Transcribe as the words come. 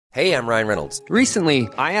Hey, I'm Ryan Reynolds. Recently,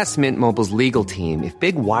 I asked Mint Mobile's legal team if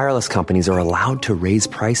big wireless companies are allowed to raise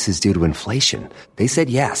prices due to inflation. They said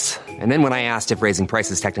yes. And then when I asked if raising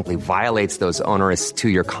prices technically violates those onerous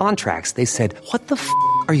two-year contracts, they said, "What the f***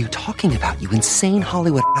 are you talking about, you insane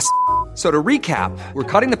Hollywood ass?" So to recap, we're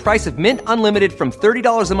cutting the price of Mint Unlimited from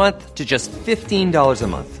 $30 a month to just $15 a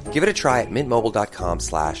month. Give it a try at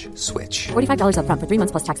mintmobile.com/switch. $45 up front for 3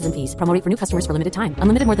 months plus taxes and fees. Promo rate for new customers for limited time.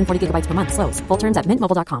 Unlimited more than 40 gigabytes per month. Slows full terms at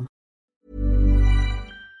mintmobile.com.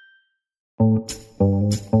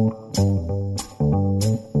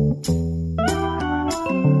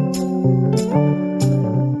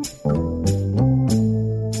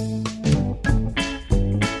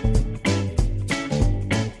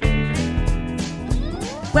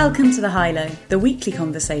 Welcome to The High Low, the weekly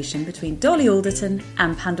conversation between Dolly Alderton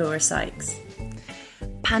and Pandora Sykes.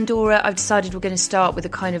 Pandora, I've decided we're going to start with a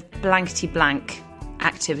kind of blankety blank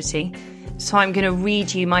activity. So I'm going to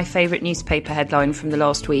read you my favourite newspaper headline from the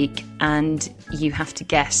last week, and you have to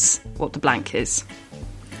guess what the blank is.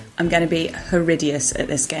 I'm going to be horrendous at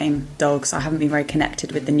this game, dogs. I haven't been very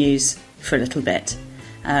connected with the news for a little bit.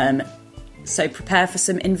 So prepare for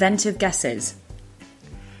some inventive guesses.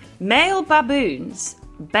 Male baboons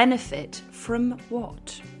benefit from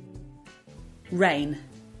what? Rain.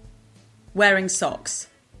 Wearing socks.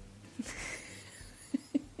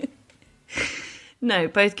 No,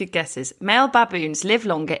 both good guesses. Male baboons live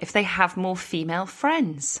longer if they have more female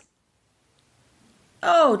friends.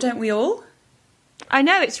 Oh, don't we all? I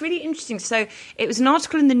know, it's really interesting. So it was an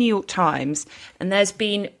article in the New York Times, and there's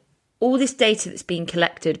been all this data that's been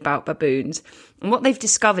collected about baboons. And what they've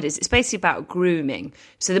discovered is it's basically about grooming.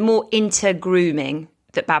 So the more inter-grooming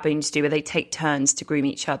that baboons do, where they take turns to groom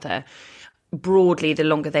each other, broadly, the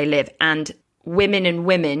longer they live. And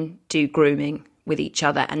women do grooming with each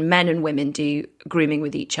other, and men and women do grooming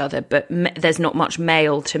with each other. But there's not much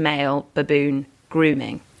male-to-male baboon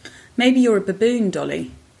grooming. Maybe you're a baboon,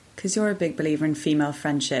 Dolly, because you're a big believer in female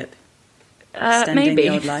friendship. Extending maybe. the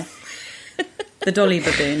old life. The Dolly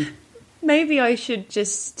baboon. Maybe I should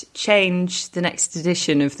just change the next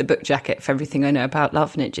edition of the book jacket for Everything I Know About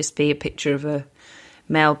Love, and it just be a picture of a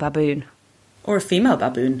male baboon. Or a female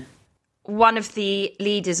baboon. One of the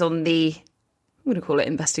leaders on the, I'm going to call it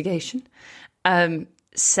investigation,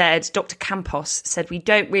 said, Dr. Campos said, "We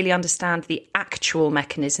don't really understand the actual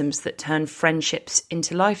mechanisms that turn friendships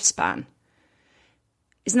into lifespan."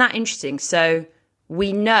 Isn't that interesting? So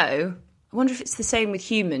we know, I wonder if it's the same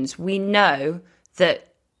with humans, we know that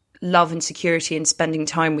love and security and spending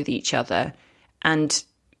time with each other and,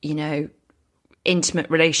 you know, intimate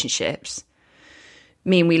relationships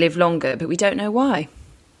mean we live longer, but we don't know why.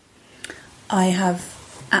 I have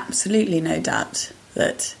absolutely no doubt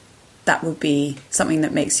that that will be something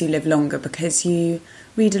that makes you live longer, because you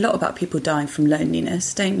read a lot about people dying from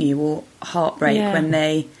loneliness, don't you, or heartbreak when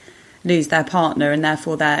they lose their partner and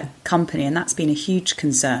therefore their company, and that's been a huge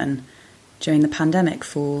concern during the pandemic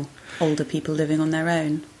for older people living on their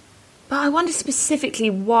own. But I wonder specifically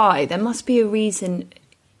why. There must be a reason.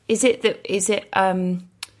 Is it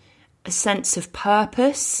a sense of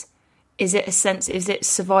purpose? Is it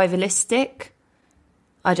survivalistic?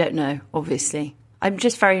 I don't know, obviously. I'm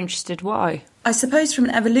just very interested why. I suppose from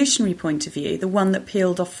an evolutionary point of view, the one that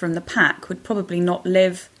peeled off from the pack would probably not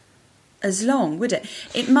live as long, would it?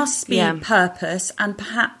 It must be purpose, and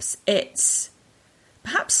perhaps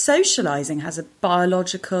socialising has a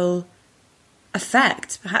biological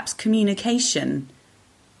effect. Perhaps communication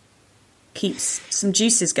keeps some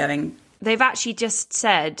juices going. They've actually just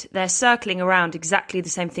said they're circling around exactly the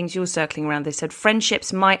same things you're circling around. They said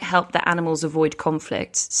friendships might help the animals avoid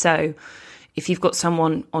conflicts. So if you've got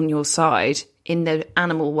someone on your side in the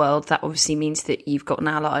animal world, that obviously means that you've got an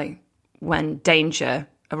ally when danger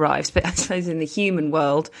arrives. But I suppose in the human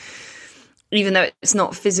world, even though it's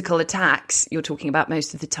not physical attacks you're talking about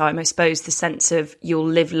most of the time, I suppose the sense of you'll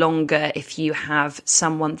live longer if you have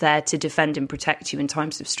someone there to defend and protect you in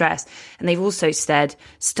times of stress. And they've also said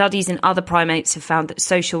studies in other primates have found that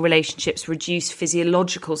social relationships reduce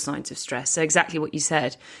physiological signs of stress. So exactly what you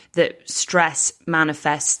said, that stress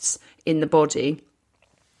manifests in the body.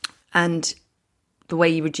 And the way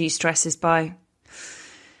you reduce stress is by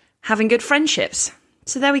having good friendships.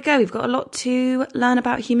 So there we go. We've got a lot to learn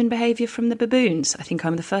about human behaviour from the baboons. I think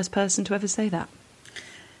I'm the first person to ever say that.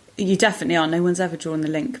 You definitely are. No one's ever drawn the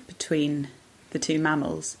link between the two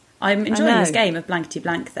mammals. I'm enjoying this game of blankety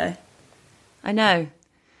blank, though. I know.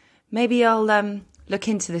 Maybe I'll look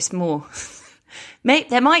into this more.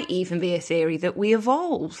 There might even be a theory that we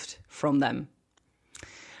evolved from them.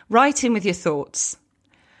 Write in with your thoughts.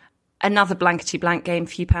 Another blankety blank game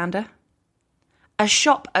for you, Panda. A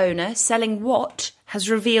shop owner selling what has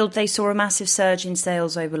revealed they saw a massive surge in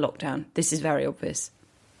sales over lockdown. This is very obvious.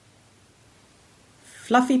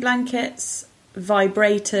 Fluffy blankets,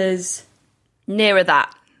 vibrators. Nearer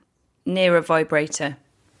that. Near a vibrator.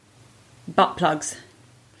 Butt plugs.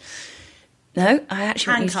 No, I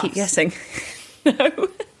actually want you to keep guessing. No.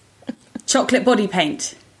 Chocolate body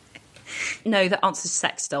paint. No, the answer is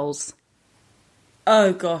sex dolls.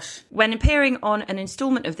 Oh, gosh. When appearing on an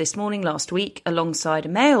instalment of This Morning last week alongside a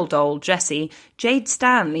male doll, Jessie, Jade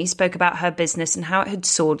Stanley spoke about her business and how it had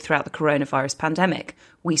soared throughout the coronavirus pandemic.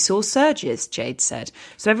 We saw surges, Jade said.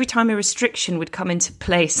 So every time a restriction would come into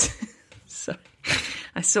place, sorry,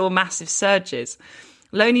 I saw massive surges.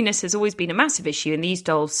 Loneliness has always been a massive issue, and these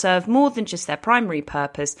dolls serve more than just their primary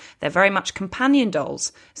purpose. They're very much companion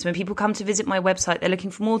dolls. So when people come to visit my website, they're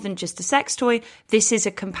looking for more than just a sex toy. This is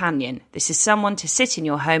a companion. This is someone to sit in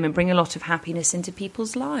your home and bring a lot of happiness into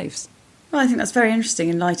people's lives. Well, I think that's very interesting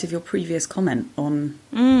in light of your previous comment on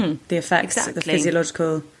the effects, the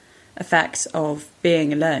physiological effects of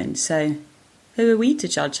being alone. So who are we to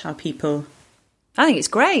judge how people... I think it's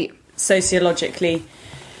great. Sociologically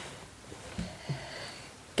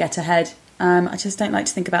get ahead. I just don't like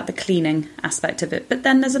to think about the cleaning aspect of it. But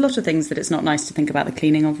then there's a lot of things that it's not nice to think about the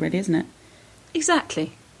cleaning of, really, isn't it?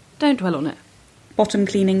 Exactly. Don't dwell on it. Bottom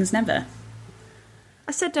cleanings never.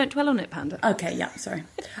 I said don't dwell on it, Panda. Okay, yeah, sorry.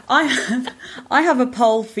 I have a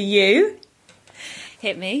poll for you.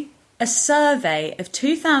 Hit me. A survey of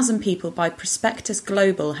 2,000 people by Prospectus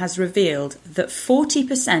Global has revealed that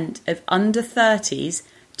 40% of under 30s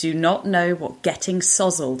do not know what getting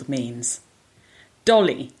sozzled means.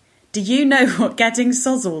 Dolly, do you know what getting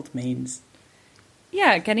sozzled means?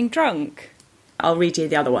 Yeah, getting drunk. I'll read you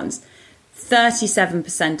the other ones.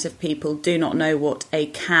 37% of people do not know what a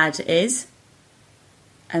cad is.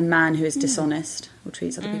 A man who is dishonest or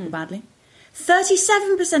treats other people badly.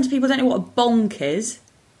 37% of people don't know what a bonk is.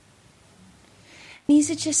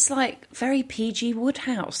 These are just like very PG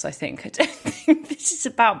Woodhouse, I think. I don't think this is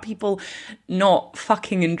about people not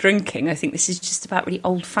fucking and drinking. I think this is just about really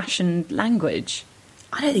old-fashioned language.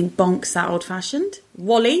 I don't think bonk's that old-fashioned.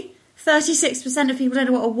 Wally? 36% of people don't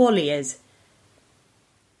know what a wally is.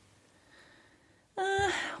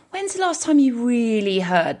 When's the last time you really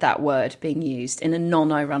heard that word being used in a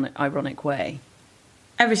non-ironic way?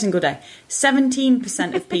 Every single day.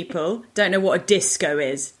 17% of people don't know what a disco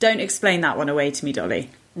is. Don't explain that one away to me, Dolly.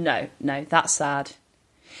 No, that's sad.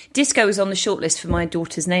 Disco was on the shortlist for my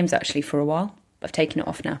daughter's names, actually, for a while. I've taken it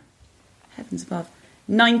off now. Heavens above.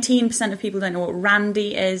 19% of people don't know what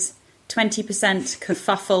randy is. 20%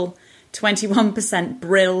 kerfuffle. 21%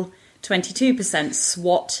 brill. 22%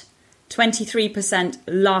 swat. 23%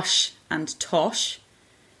 lush and tosh.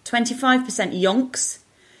 25% yonks.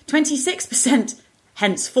 26%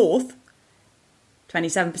 henceforth.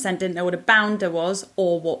 27% didn't know what a bounder was,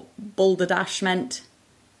 or what balderdash meant,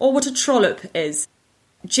 or what a trollop is.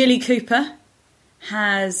 Jilly Cooper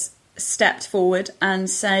has stepped forward and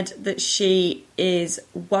said that she is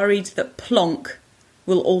worried that plonk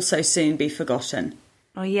will also soon be forgotten.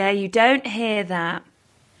 Oh yeah, you don't hear that.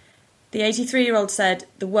 The 83-year-old said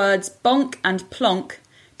the words bonk and plonk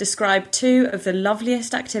describe two of the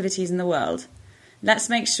loveliest activities in the world. Let's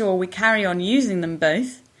make sure we carry on using them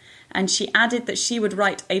both. And she added that she would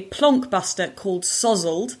write a plonk buster called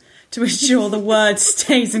sozzled to ensure the word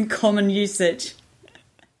stays in common usage.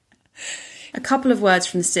 A couple of words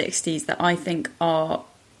from the 60s that I think are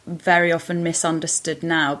very often misunderstood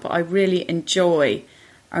now, but I really enjoy.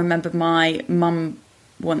 I remember my mum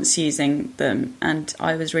once using them, and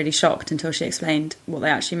I was really shocked until she explained what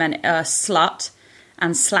they actually meant. Slut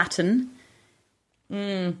and slattern.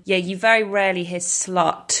 Yeah, you very rarely hear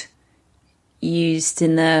slut used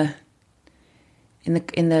in the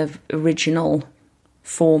original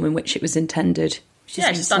form in which it was intended.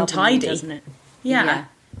 Yeah, just untidy, doesn't it? Yeah.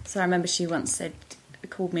 So I remember she once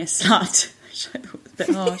called me a slut, which I thought was a bit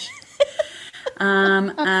harsh.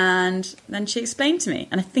 And then she explained to me,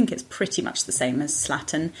 and I think it's pretty much the same as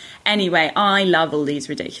slattern. Anyway, I love all these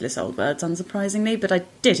ridiculous old words, unsurprisingly, but I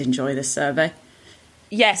did enjoy this survey.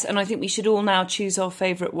 Yes, and I think we should all now choose our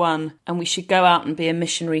favourite one, and we should go out and be a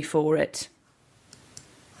missionary for it.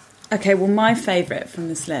 Okay, well, my favourite from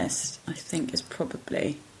this list, I think, is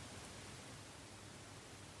probably...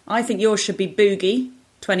 I think yours should be boogie,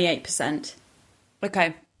 28%.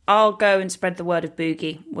 Okay, I'll go and spread the word of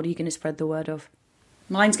boogie. What are you going to spread the word of?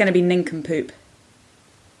 Mine's going to be nincompoop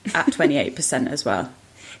at 28% as well.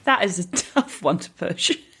 That is a tough one to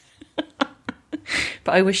push.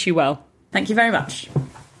 But I wish you well. Thank you very much.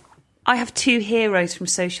 I have two heroes from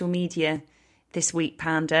social media this week,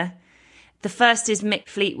 Panda. The first is Mick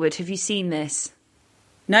Fleetwood. Have you seen this?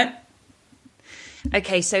 No.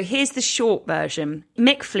 Okay, so here's the short version.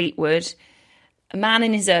 Mick Fleetwood, a man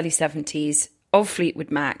in his early 70s, of Fleetwood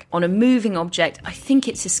Mac, on a moving object, I think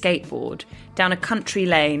it's a skateboard, down a country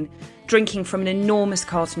lane, drinking from an enormous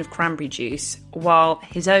carton of cranberry juice, while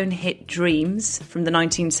his own hit Dreams from the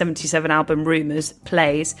 1977 album Rumours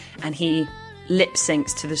plays, and he lip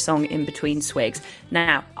syncs to the song In Between Swigs.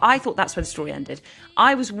 Now, I thought that's where the story ended.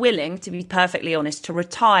 I was willing, to be perfectly honest, to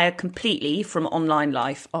retire completely from online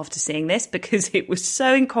life after seeing this, because it was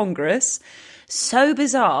so incongruous, so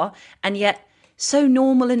bizarre, and yet so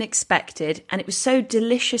normal and expected, and it was so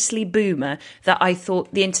deliciously boomer that I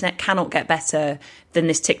thought the internet cannot get better than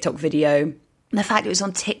this TikTok video. And the fact it was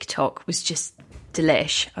on TikTok was just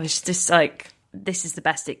delish. I was just like, this is the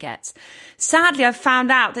best it gets. Sadly, I've found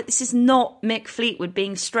out that this is not Mick Fleetwood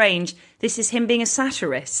being strange. This is him being a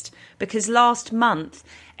satirist, because last month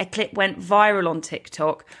a clip went viral on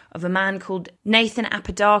TikTok of a man called Nathan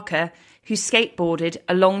Apodaca who skateboarded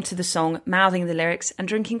along to the song, mouthing the lyrics and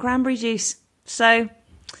drinking cranberry juice. So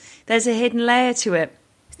there's a hidden layer to it.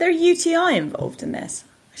 Is there a UTI involved in this?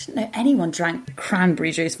 I didn't know anyone drank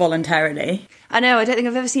cranberry juice voluntarily. I know, I don't think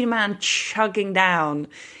I've ever seen a man chugging down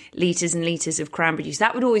litres and litres of cranberry juice.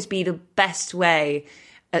 That would always be the best way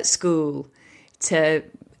at school to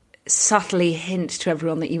subtly hint to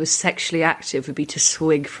everyone that you were sexually active, would be to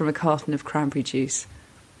swig from a carton of cranberry juice.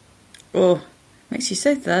 Oh, makes you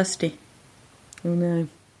so thirsty. Oh no.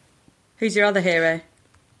 Who's your other hero?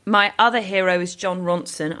 My other hero is John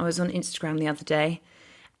Ronson. I was on Instagram the other day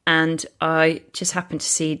and I just happened to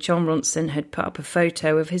see John Ronson had put up a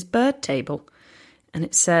photo of his bird table. And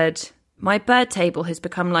it said, "My bird table has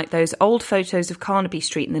become like those old photos of Carnaby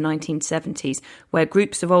Street in the 1970s where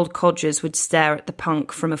groups of old codgers would stare at the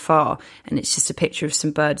punk from afar." And it's just a picture of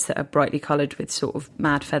some birds that are brightly coloured with sort of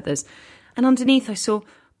mad feathers. And underneath I saw,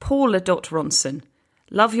 "Paula Ronson,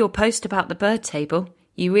 love your post about the bird table.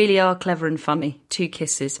 You really are clever and funny. 2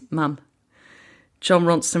 kisses, Mum." John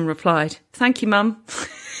Ronson replied, "Thank you, Mum."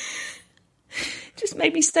 Just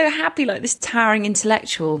made me so happy, like this towering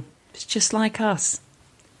intellectual. It's just like us.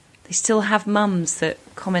 They still have mums that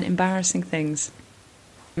comment embarrassing things.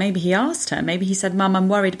 Maybe he asked her. Maybe he said, "Mum, I'm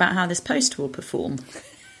worried about how this post will perform."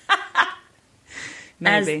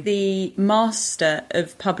 Maybe. As the master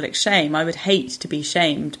of public shame, I would hate to be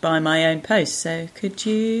shamed by my own post, so could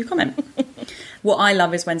you comment? What I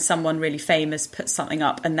love is when someone really famous puts something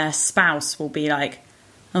up and their spouse will be like,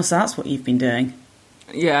 "Oh, so that's what you've been doing."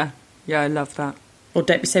 Yeah, I love that. Or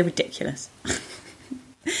 "Don't be so ridiculous."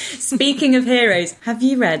 Speaking of heroes, have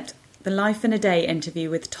you read the Life in a Day interview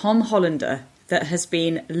with Tom Hollander that has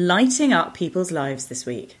been lighting up people's lives this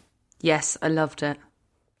week? Yes, I loved it.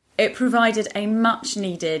 It provided a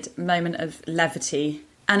much-needed moment of levity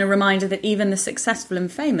and a reminder that even the successful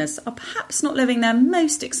and famous are perhaps not living their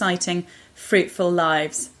most exciting, fruitful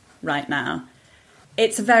lives right now.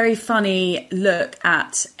 It's a very funny look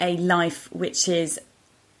at a life which is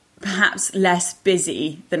perhaps less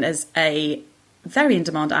busy than as a very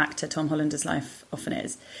in-demand actor Tom Hollander's life often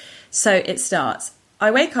is. So it starts,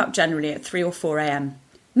 "I wake up generally at 3 or 4 a.m.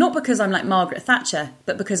 Not because I'm like Margaret Thatcher,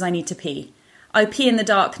 but because I need to pee. I pee in the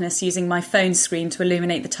darkness using my phone screen to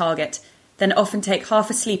illuminate the target, then often take half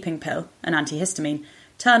a sleeping pill, an antihistamine,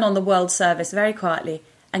 turn on the world service very quietly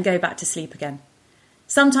and go back to sleep again.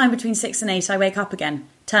 Sometime between 6 and 8 I wake up again,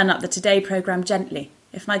 turn up the Today programme gently.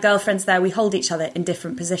 If my girlfriend's there, we hold each other in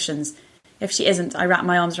different positions. If she isn't, I wrap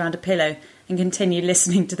my arms around a pillow and continue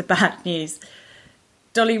listening to the bad news."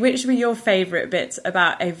 Dolly, which were your favourite bits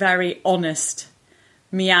about a very honest,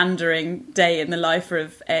 meandering day in the life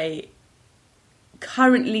of a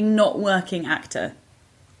currently not working actor?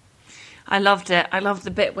 I loved it. I loved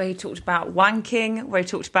the bit where he talked about wanking, where he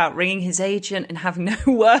talked about ringing his agent and having no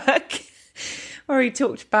work, where he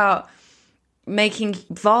talked about making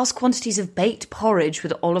vast quantities of baked porridge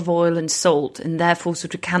with olive oil and salt and therefore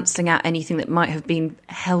sort of cancelling out anything that might have been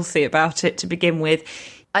healthy about it to begin with.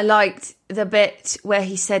 I liked the bit where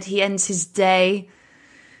he said he ends his day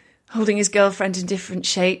holding his girlfriend in different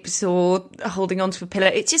shapes or holding onto a pillow.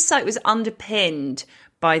 It just like was underpinned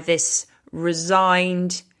by this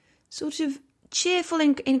resigned, sort of cheerful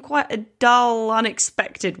in quite a dull,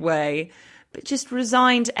 unexpected way, but just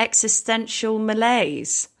resigned existential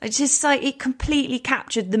malaise. It just like, it completely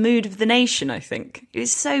captured the mood of the nation, I think. It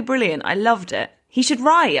was so brilliant. I loved it. He should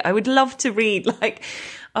write. I would love to read like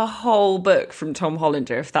a whole book from Tom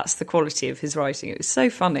Hollander if that's the quality of his writing. It was so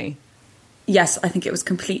funny. Yes, I think it was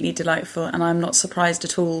completely delightful, and I'm not surprised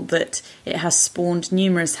at all that it has spawned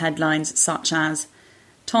numerous headlines such as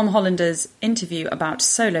Tom Hollander's interview about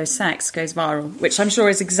solo sex goes viral, which I'm sure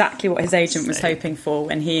is exactly what his agent was hoping for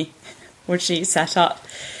when he when she set up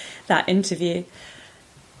that interview.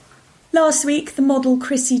 Last week, the model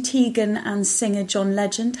Chrissy Teigen and singer John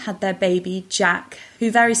Legend had their baby, Jack,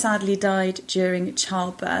 who very sadly died during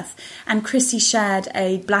childbirth. And Chrissy shared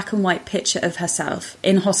a black and white picture of herself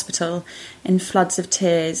in hospital in floods of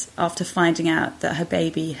tears after finding out that her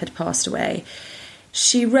baby had passed away.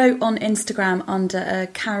 She wrote on Instagram under a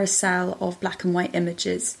carousel of black and white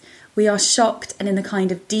images, "We are shocked and in the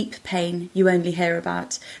kind of deep pain you only hear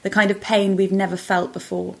about, the kind of pain we've never felt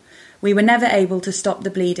before. We were never able to stop the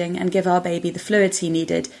bleeding and give our baby the fluids he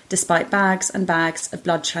needed, despite bags and bags of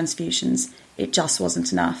blood transfusions. It just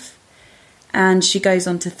wasn't enough." And she goes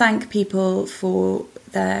on to thank people for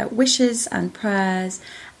their wishes and prayers,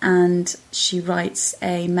 and she writes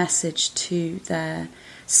a message to their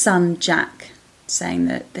son Jack, saying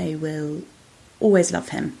that they will always love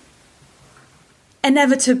him.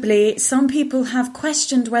 Inevitably, some people have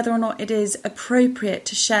questioned whether or not it is appropriate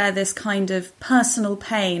to share this kind of personal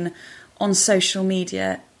pain on social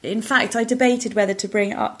media. In fact, I debated whether to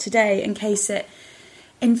bring it up today in case it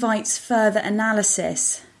invites further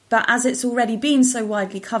analysis. But as it's already been so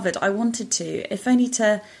widely covered, I wanted to, if only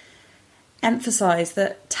to emphasise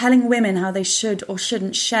that telling women how they should or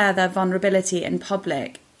shouldn't share their vulnerability in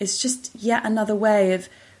public is just yet another way of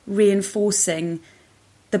reinforcing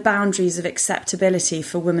the boundaries of acceptability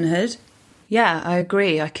for womanhood. Yeah, I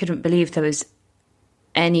agree. I couldn't believe there was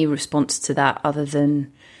any response to that other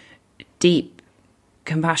than deep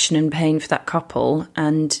compassion and pain for that couple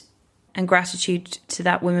and gratitude to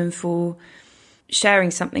that woman for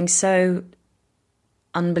sharing something so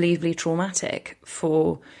unbelievably traumatic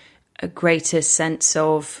for a greater sense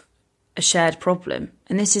of a shared problem.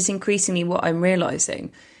 And this is increasingly what I'm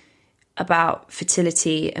realising about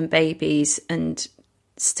fertility and babies and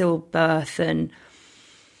stillbirth and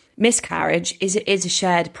miscarriage is it is a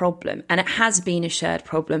shared problem, and it has been a shared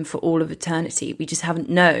problem for all of eternity. We just haven't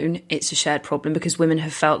known it's a shared problem because women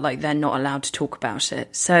have felt like they're not allowed to talk about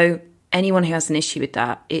it. So anyone who has an issue with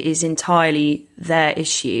that, it is entirely their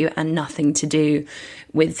issue and nothing to do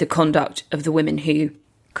with the conduct of the women who are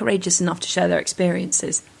courageous enough to share their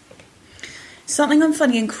experiences. Something I'm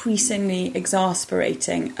finding increasingly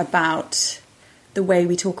exasperating about the way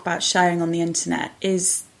we talk about sharing on the internet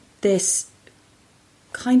is this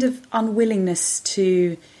kind of unwillingness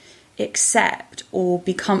to accept or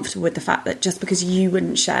be comfortable with the fact that just because you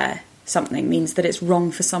wouldn't share something means that it's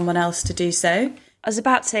wrong for someone else to do so. I was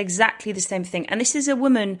about to say exactly the same thing. And this is a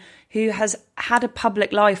woman who has had a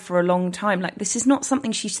public life for a long time. Like, this is not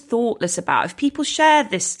something she's thoughtless about. If people share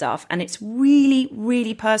this stuff and it's really,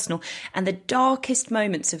 really personal and the darkest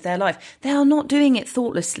moments of their life, they are not doing it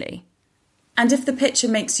thoughtlessly. And if the picture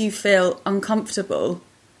makes you feel uncomfortable,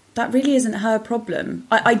 that really isn't her problem.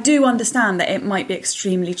 I do understand that it might be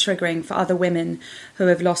extremely triggering for other women who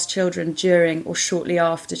have lost children during or shortly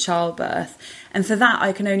after childbirth. And for that,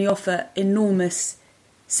 I can only offer enormous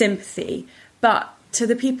sympathy. But to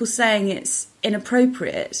the people saying it's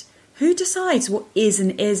inappropriate, who decides what is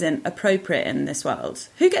and isn't appropriate in this world?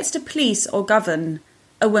 Who gets to police or govern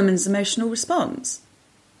a woman's emotional response?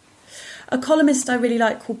 A columnist I really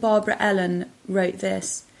like called Barbara Ellen wrote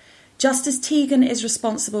this: "Just as Teigen is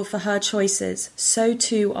responsible for her choices, so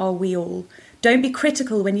too are we all. Don't be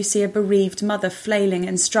critical when you see a bereaved mother flailing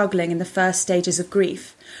and struggling in the first stages of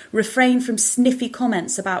grief. Refrain from sniffy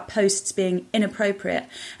comments about posts being inappropriate,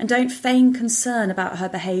 and don't feign concern about her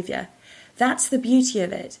behaviour. That's the beauty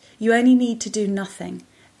of it. You only need to do nothing.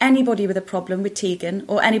 Anybody with a problem with Teigen,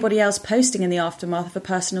 or anybody else posting in the aftermath of a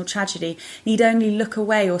personal tragedy, need only look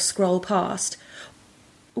away or scroll past.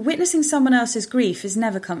 Witnessing someone else's grief is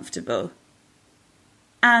never comfortable.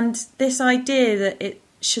 And this idea that it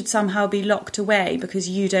should somehow be locked away because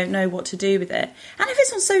you don't know what to do with it, and if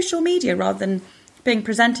it's on social media rather than being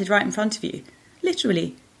presented right in front of you,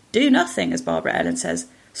 literally, do nothing, as Barbara Ellen says,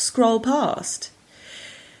 scroll past.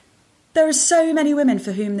 There are so many women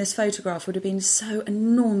for whom this photograph would have been so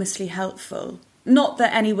enormously helpful. Not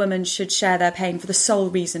that any woman should share their pain for the sole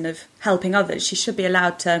reason of helping others. She should be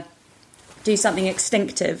allowed to do something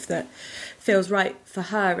instinctive that feels right for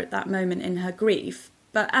her at that moment in her grief.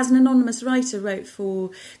 But as an anonymous writer wrote for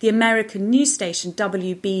the American news station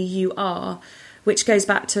WBUR, which goes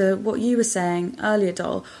back to what you were saying earlier,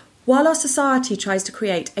 Dol, while our society tries to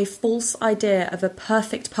create a false idea of a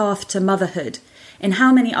perfect path to motherhood, in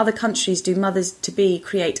how many other countries do mothers-to-be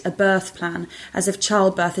create a birth plan as if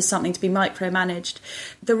childbirth is something to be micromanaged?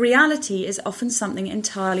 The reality is often something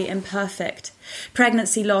entirely imperfect.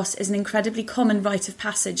 Pregnancy loss is an incredibly common rite of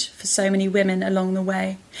passage for so many women along the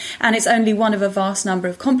way, and it's only one of a vast number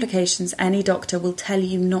of complications any doctor will tell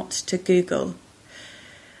you not to Google.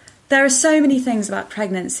 There are so many things about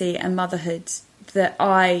pregnancy and motherhood that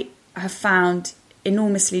I have found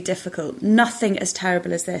enormously difficult. Nothing as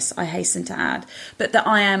terrible as this, I hasten to add, but that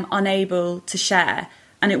I am unable to share,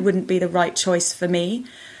 and it wouldn't be the right choice for me.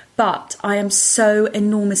 But I am so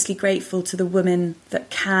enormously grateful to the women that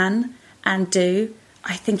can and do.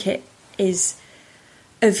 I think it is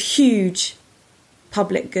of huge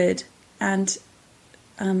public good and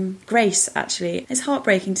grace, actually. It's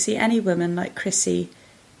heartbreaking to see any woman like Chrissy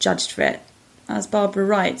judged for it. As Barbara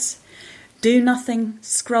writes, do nothing,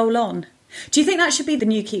 scroll on. Do you think that should be the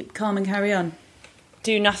new keep calm and carry on?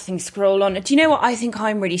 Do nothing, scroll on. Do you know what I think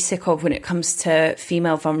I'm really sick of when it comes to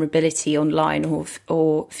female vulnerability online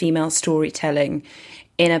or female storytelling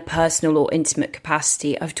in a personal or intimate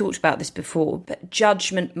capacity? I've talked about this before, but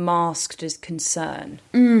judgment masked as concern.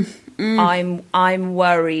 I'm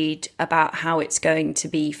worried about how it's going to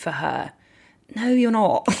be for her. No, you're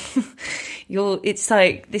not. It's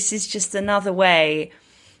like, this is just another way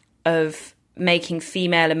of making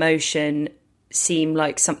female emotion seem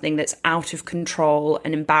like something that's out of control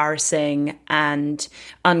and embarrassing and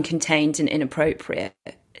uncontained and inappropriate.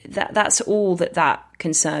 That's all that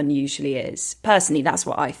concern usually is. Personally, that's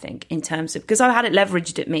what I think, in terms of, because I've had it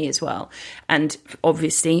leveraged at me as well, and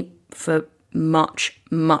obviously for much,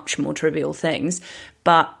 much more trivial things.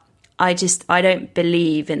 But I don't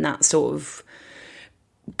believe in that sort of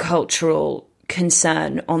cultural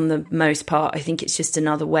concern on the most part. I think it's just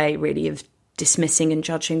another way, really, of dismissing and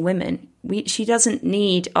judging women. She doesn't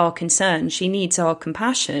need our concern, she needs our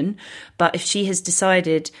compassion. But if she has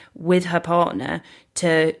decided with her partner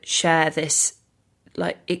to share this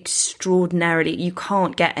like extraordinarily, you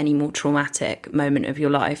can't get any more traumatic moment of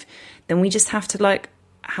your life, then we just have to like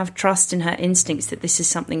have trust in her instincts that this is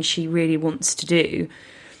something she really wants to do,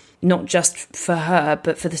 not just for her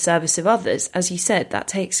but for the service of others. As you said, that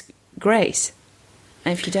takes grace,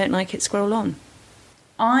 and if you don't like it, scroll on.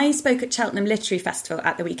 I spoke at Cheltenham Literary Festival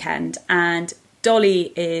at the weekend, and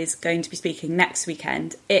Dolly is going to be speaking next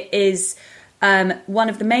weekend. It is one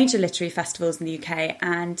of the major literary festivals in the UK,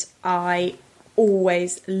 and I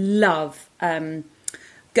always love going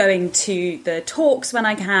to the talks when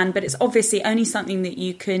I can, but it's obviously only something that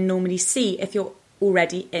you can normally see if you're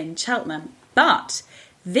already in Cheltenham. But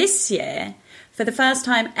this year, for the first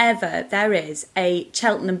time ever, there is a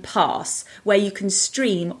Cheltenham Pass where you can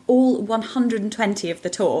stream all 120 of the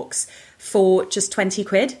talks for just 20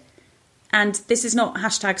 quid. And this is not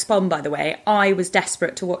hashtag spawn, by the way. I was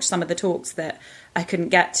desperate to watch some of the talks that I couldn't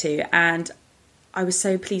get to, and I was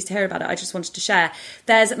so pleased to hear about it. I just wanted to share.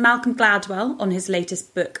 There's Malcolm Gladwell on his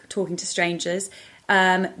latest book, Talking to Strangers.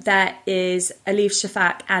 There is Alif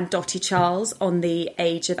Shafak and Dottie Charles on the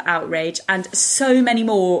Age of Outrage, and so many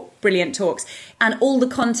more brilliant talks. And all the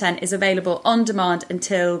content is available on demand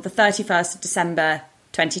until the 31st of December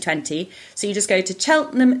 2020. So you just go to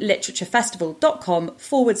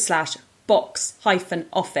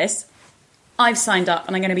cheltenhamliteratureFestival.com/box-office. I've signed up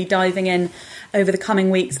and I'm going to be diving in over the coming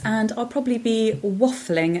weeks, and I'll probably be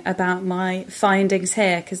waffling about my findings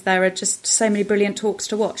here because there are just so many brilliant talks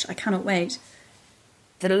to watch. I cannot wait.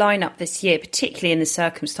 The lineup this year, particularly in the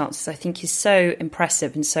circumstances, I think is so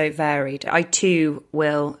impressive and so varied. I too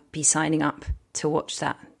will be signing up to watch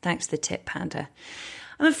that. Thanks for the tip, Panda.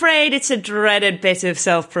 I'm afraid it's a dreaded bit of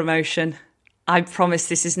self-promotion. I promise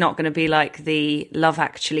this is not going to be like the Love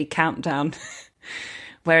Actually countdown,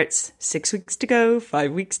 where it's 6 weeks to go,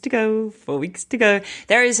 5 weeks to go, 4 weeks to go.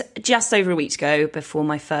 There is just over a week to go before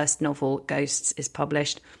my first novel, Ghosts, is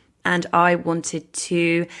published. And I wanted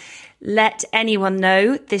to let anyone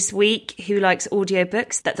know this week who likes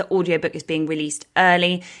audiobooks that the audiobook is being released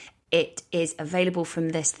early. It is available from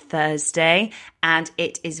this Thursday, and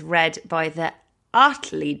it is read by the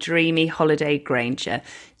utterly dreamy Holiday Granger.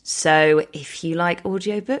 So if you like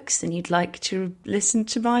audiobooks and you'd like to listen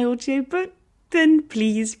to my audiobook, then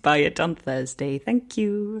please buy it on Thursday. Thank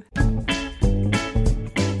you.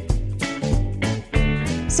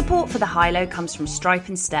 Support for the High-Low comes from Stripe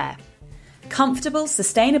and Stare. Comfortable,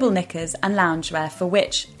 sustainable knickers and loungewear for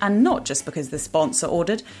which, and not just because the sponsor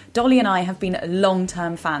ordered, Dolly and I have been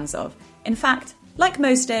long-term fans of. In fact, like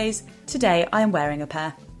most days, today I am wearing a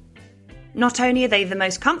pair. Not only are they the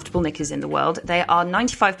most comfortable knickers in the world, they are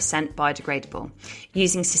 95% biodegradable.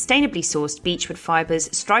 Using sustainably sourced beechwood fibres,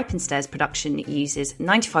 Stripe and Stare's production uses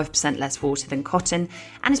 95% less water than cotton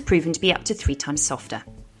and is proven to be up to 3 times softer.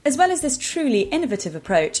 As well as this truly innovative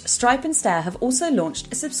approach, Stripe and Stare have also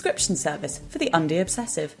launched a subscription service for the undie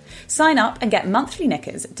obsessive. Sign up and get monthly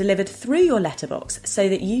knickers delivered through your letterbox so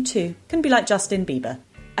that you too can be like Justin Bieber.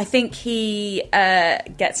 I think he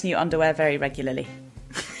gets new underwear very regularly.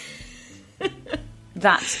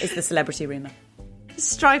 That is the celebrity rumour.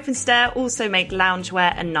 Stripe and Stare also make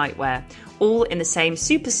loungewear and nightwear, all in the same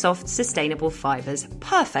super soft, sustainable fibres,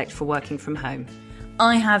 perfect for working from home.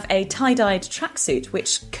 I have a tie-dyed tracksuit,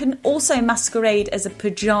 which can also masquerade as a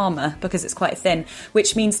pyjama because it's quite thin,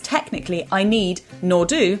 which means technically I need, nor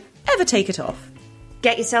do, ever take it off.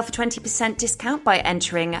 Get yourself a 20% discount by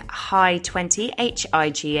entering HIGH20,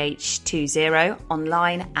 HIGH20,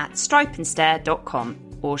 online at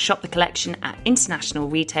stripeandstare.com or shop the collection at international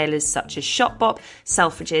retailers such as Shopbop,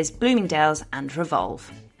 Selfridges, Bloomingdale's and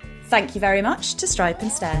Revolve. Thank you very much to Stripe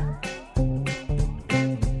and Stare.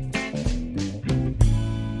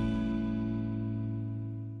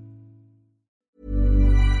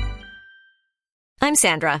 I'm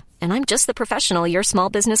Sandra, and I'm just the professional your small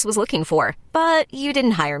business was looking for. But you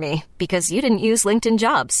didn't hire me because you didn't use LinkedIn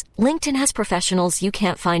Jobs. LinkedIn has professionals you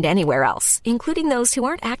can't find anywhere else, including those who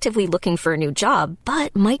aren't actively looking for a new job,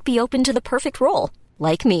 but might be open to the perfect role,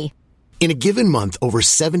 like me. In a given month, over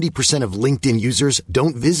 70% of LinkedIn users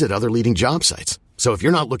don't visit other leading job sites. So if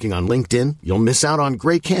you're not looking on LinkedIn, you'll miss out on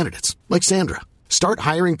great candidates like Sandra. Start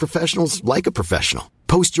hiring professionals like a professional.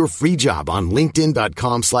 Post your free job on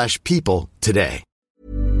linkedin.com/people today.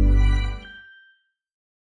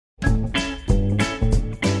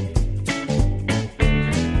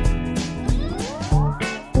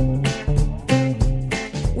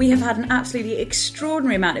 We have had an absolutely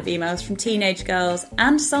extraordinary amount of emails from teenage girls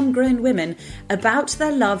and some grown women about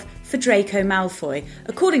their love for Draco Malfoy.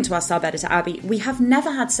 According to our sub-editor Abby, we have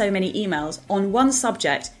never had so many emails on one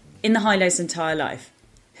subject in the Highlow's entire life.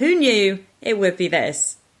 Who knew it would be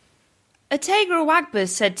this? Ategra Wagba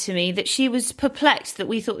said to me that she was perplexed that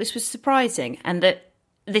we thought this was surprising and that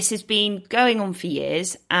this has been going on for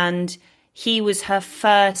years and he was her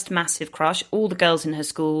first massive crush. All the girls in her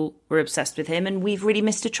school were obsessed with him and we've really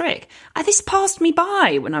missed a trick. This passed me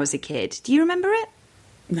by when I was a kid. Do you remember it?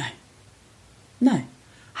 No.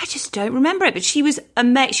 I just don't remember it. But she was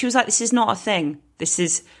she was like, this is not a thing. This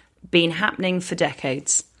has been happening for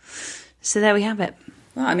decades. So there we have it.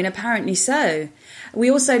 Well, I mean, apparently so. We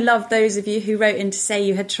also love those of you who wrote in to say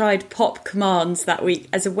you had tried pop commands that week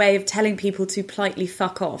as a way of telling people to politely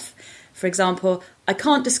fuck off. For example, I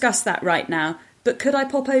can't discuss that right now, but could I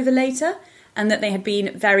pop over later? And that they had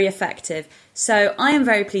been very effective. So I am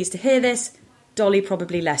very pleased to hear this. Dolly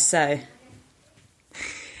probably less so.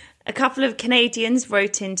 A couple of Canadians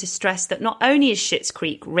wrote in to stress that not only is Schitt's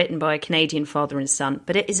Creek written by a Canadian father and son,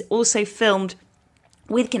 but it is also filmed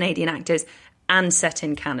with Canadian actors and set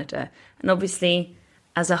in Canada. And obviously,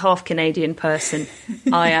 as a half Canadian person,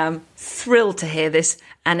 I am thrilled to hear this,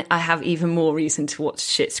 and I have even more reason to watch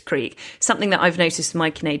Schitt's Creek. Something that I've noticed with my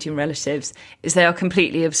Canadian relatives is they are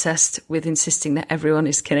completely obsessed with insisting that everyone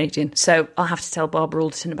is Canadian. So I'll have to tell Barbara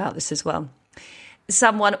Alderton about this as well.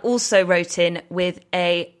 Someone also wrote in with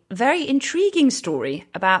a very intriguing story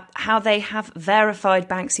about how they have verified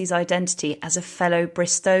Banksy's identity as a fellow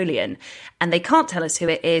Bristolian. And they can't tell us who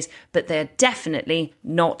it is, but they're definitely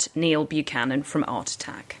not Neil Buchanan from Art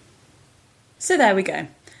Attack. So there we go.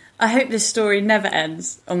 I hope this story never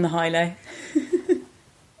ends on the high-low.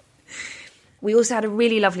 We also had a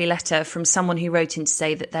really lovely letter from someone who wrote in to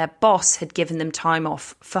say that their boss had given them time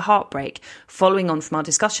off for heartbreak, following on from our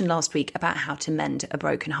discussion last week about how to mend a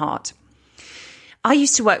broken heart. I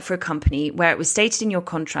used to work for a company where it was stated in your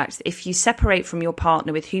contract that if you separate from your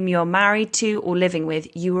partner with whom you are married to or living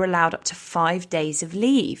with, you were allowed up to 5 days of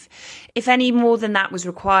leave. If any more than that was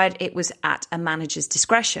required, it was at a manager's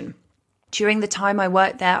discretion. During the time I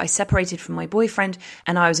worked there, I separated from my boyfriend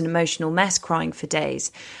and I was an emotional mess, crying for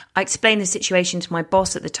days. I explained the situation to my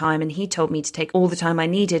boss at the time and he told me to take all the time I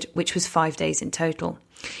needed, which was 5 days in total.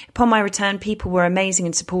 Upon my return, people were amazing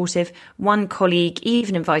and supportive. One colleague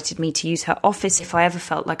even invited me to use her office if I ever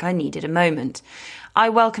felt like I needed a moment. I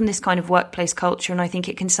welcome this kind of workplace culture and I think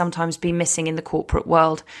it can sometimes be missing in the corporate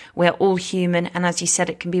world. We're all human and as you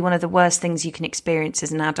said, it can be one of the worst things you can experience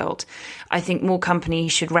as an adult. I think more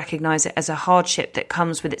companies should recognise it as a hardship that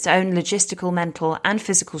comes with its own logistical, mental and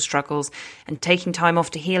physical struggles, and taking time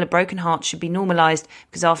off to heal a broken heart should be normalised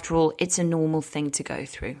because after all, it's a normal thing to go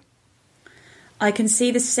through. I can see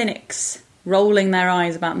the cynics rolling their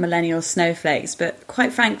eyes about millennial snowflakes, but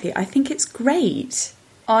quite frankly, I think it's great.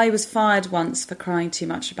 I was fired once for crying too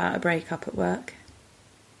much about a breakup at work.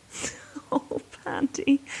 Oh,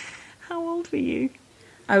 Pandy, how old were you?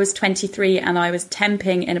 I was 23 and I was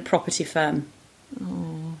temping in a property firm.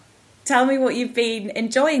 Oh. Tell me what you've been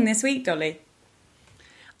enjoying this week, Dolly.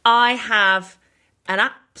 I have an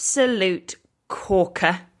absolute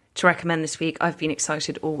corker to recommend this week. I've been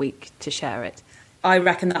excited all week to share it. I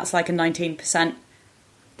reckon that's like a 19%.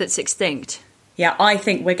 That's extinct. Yeah, I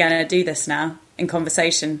think we're going to do this now. in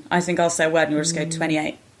conversation. I think I'll say a word and you'll just go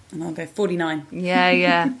 28. And I'll go 49.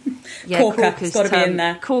 Yeah. Corker's got to be in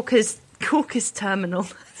there. Corker's terminal, I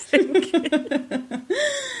think.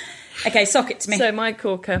 Okay, sock it to me. So my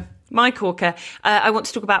corker. I want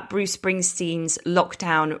to talk about Bruce Springsteen's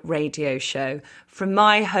lockdown radio show, From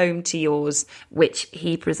My Home to Yours, which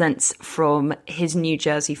he presents from his New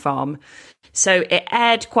Jersey farm. So it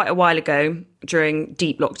aired quite a while ago during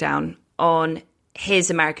deep lockdown on his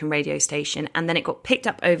American radio station, and then it got picked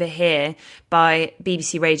up over here by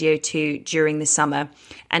BBC Radio 2 during the summer,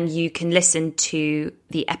 and you can listen to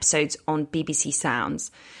the episodes on BBC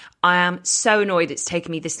Sounds. I am so annoyed it's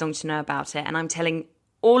taken me this long to know about it, and I'm telling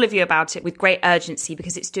all of you about it with great urgency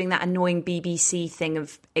because it's doing that annoying BBC thing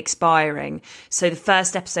of expiring. So the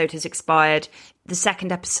first episode has expired. The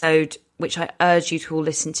second episode, which I urge you to all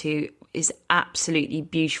listen to, is absolutely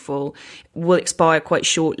beautiful, will expire quite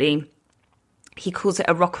shortly. He calls it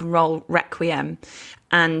a rock and roll requiem,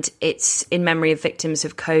 and it's in memory of victims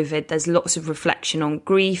of COVID. There's lots of reflection on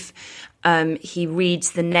grief. He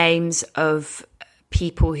reads the names of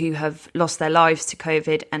people who have lost their lives to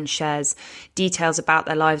COVID and shares details about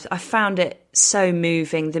their lives. I found it so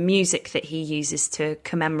moving, the music that he uses to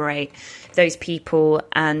commemorate those people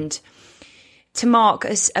and to mark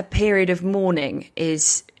a period of mourning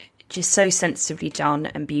is just so sensitively done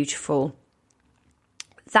and beautiful.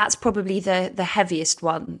 That's probably the heaviest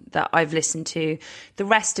one that I've listened to. The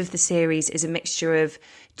rest of the series is a mixture of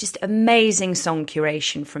just amazing song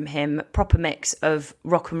curation from him, proper mix of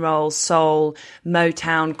rock and roll, soul,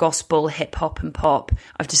 Motown, gospel, hip hop and pop.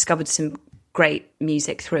 I've discovered some great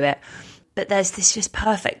music through it. But there's this just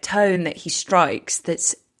perfect tone that he strikes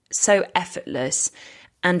that's so effortless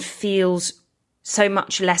and feels so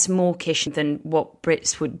much less mawkish than what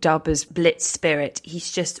Brits would dub as blitz spirit.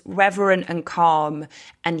 He's just reverent and calm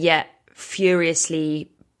and yet furiously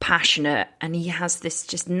passionate. And he has this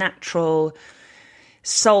just natural,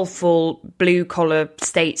 soulful, blue-collar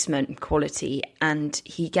statesman quality. And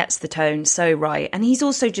he gets the tone so right. And he's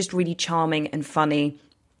also just really charming and funny.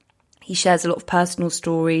 He shares a lot of personal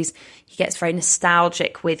stories. He gets very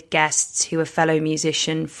nostalgic with guests who are fellow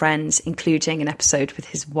musician friends, including an episode with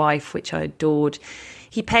his wife, which I adored.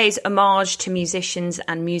 He pays homage to musicians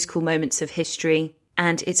and musical moments of history,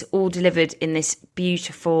 and it's all delivered in this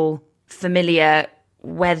beautiful, familiar,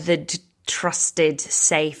 weathered, trusted,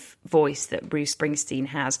 safe voice that Bruce Springsteen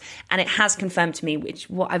has. And it has confirmed to me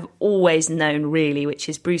what I've always known, really, which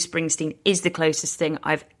is Bruce Springsteen is the closest thing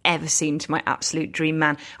I've ever seen to my absolute dream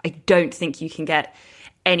man. I don't think you can get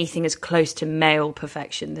anything as close to male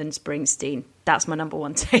perfection than Springsteen. That's my number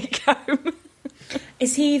one take home.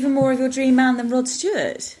 Is he even more of your dream man than Rod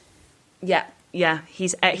Stewart? Yeah.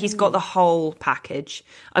 He's got the whole package.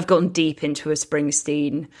 I've gotten deep into a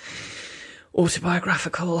Springsteen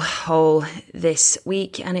autobiographical hole this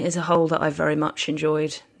week, and it is a hole that I very much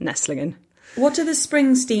enjoyed nestling in. What are the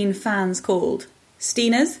Springsteen fans called?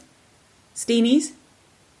 Steeners? Steenies?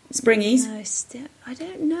 Springies? No, I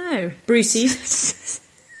don't know. Bruceys?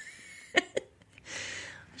 I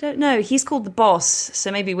don't know. He's called the boss,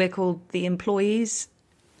 so maybe we're called the employees.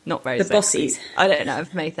 Not very the sexy. bossies. I don't know.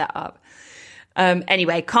 I've made that up.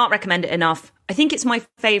 Anyway, can't recommend it enough. I think it's my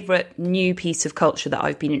favourite new piece of culture that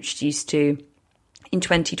I've been introduced to in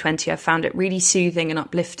 2020. I found it really soothing and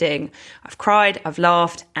uplifting. I've cried, I've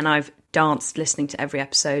laughed, and I've danced listening to every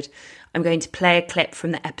episode. I'm going to play a clip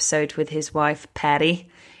from the episode with his wife, Perry,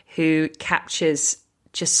 who captures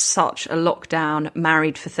just such a lockdown,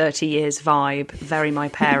 married for 30 years vibe, very my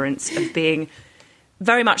parents, of being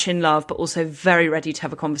very much in love, but also very ready to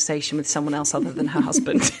have a conversation with someone else other than her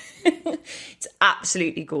husband. It's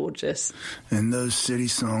absolutely gorgeous. And those city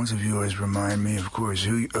songs of yours remind me, of course,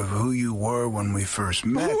 of who you were when we first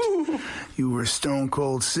met. You were a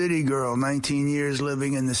stone-cold city girl, 19 years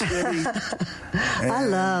living in the city. I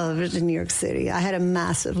loved New York City. I had a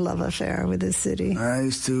massive love affair with the city. I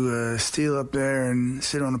used to steal up there and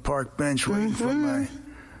sit on the park bench waiting for my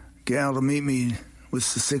gal to meet me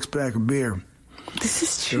with the six-pack of beer. This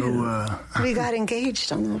is true. So, we got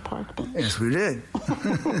engaged on the park bench. Yes, we did. All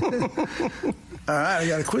right, I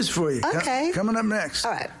got a quiz for you. Okay. Coming up next.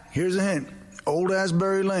 All right. Here's a hint. Old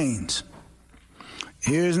Asbury Lanes.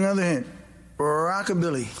 Here's another hint.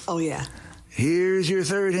 Rockabilly. Oh, yeah. Here's your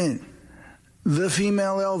third hint. The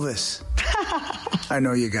female Elvis. I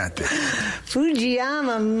know you got that.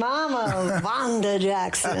 Fujiyama Mama, Wanda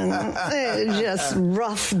Jackson. Just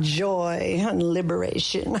rough joy and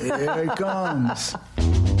liberation. Here it comes. I've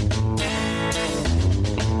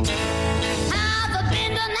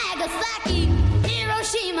been to Nagasaki,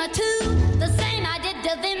 Hiroshima too. The same I did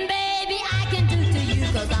to them, baby, I can do to you,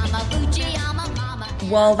 'cause I'm a Fujiyama Mama.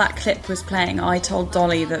 while that clip was playing, I told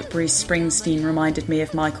Dolly that Bruce Springsteen reminded me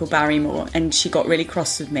of Michael Barrymore, and she got really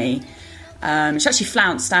cross with me. She actually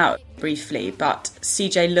flounced out briefly, but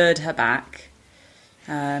CJ lured her back.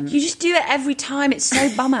 You just do it every time. It's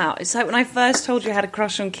so bum out. It's like when I first told you I had a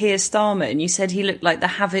crush on Keir Starmer and you said he looked like the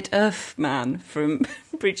Have It Earth man from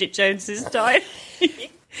Bridget Jones's Diary.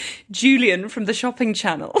 Julian from the Shopping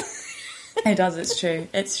Channel. It does, it's true.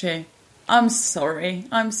 It's true. I'm sorry.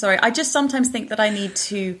 I just sometimes think that I need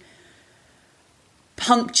to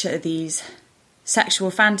puncture these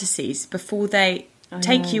sexual fantasies before they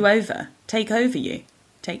take you over. Take over.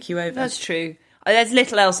 That's true. There's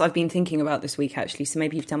little else I've been thinking about this week, actually, so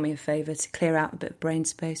maybe you've done me a favour to clear out a bit of brain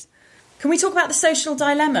space. Can we talk about The Social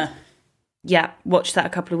Dilemma? Yeah, watched that a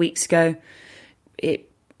couple of weeks ago. It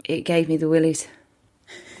gave me the willies.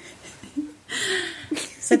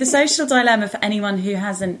 So The Social Dilemma, for anyone who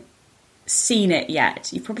hasn't seen it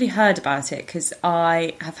yet, you've probably heard about it, because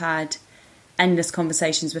I have had endless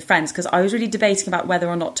conversations with friends, because I was really debating about whether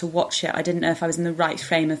or not to watch it. I didn't know if I was in the right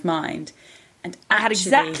frame of mind. And actually, I had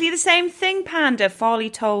exactly the same thing, Panda.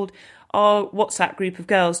 Farley told our WhatsApp group of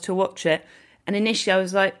girls to watch it. And initially I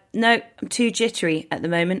was like, no, I'm too jittery at the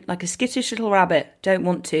moment, like a skittish little rabbit, don't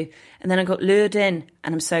want to. And then I got lured in,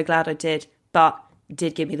 and I'm so glad I did. But it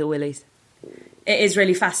did give me the willies. It is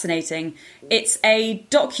really fascinating. It's a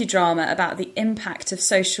docudrama about the impact of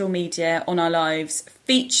social media on our lives,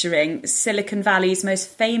 featuring Silicon Valley's most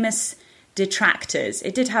famous detractors.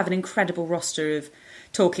 It did have an incredible roster of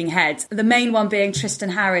talking heads. The main one being Tristan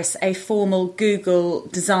Harris, a formal Google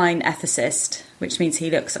design ethicist, which means he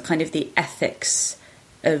looks at kind of the ethics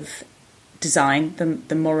of design,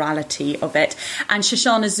 the morality of it. And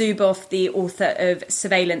Shoshana Zuboff, the author of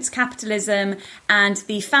Surveillance Capitalism and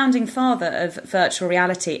the founding father of virtual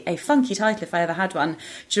reality, a funky title if I ever had one,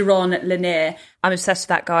 Jaron Lanier. I'm obsessed with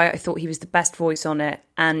that guy. I thought he was the best voice on it.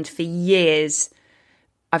 And for years,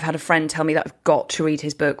 I've had a friend tell me that I've got to read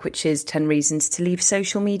his book, which is 10 Reasons to Leave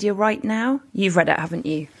Social Media Right Now. You've read it, haven't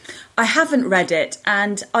you? I haven't read it,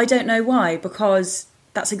 and I don't know why, because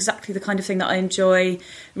that's exactly the kind of thing that I enjoy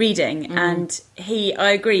reading. And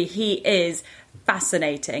I agree, he is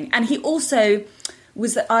fascinating. And he also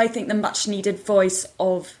was, I think, the much needed voice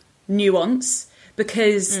of nuance,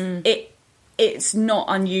 because it's not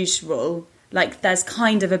unusual. Like, there's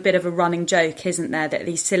kind of a bit of a running joke, isn't there, that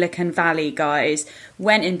these Silicon Valley guys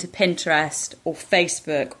went into Pinterest or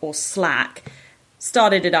Facebook or Slack,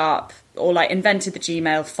 started it up, or like invented the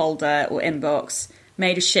Gmail folder or inbox,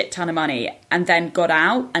 made a shit ton of money, and then got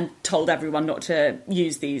out and told everyone not to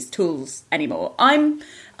use these tools anymore. I'm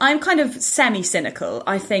kind of semi-cynical.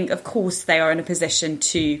 I think, of course, they are in a position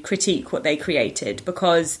to critique what they created,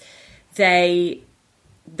 because they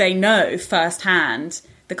know firsthand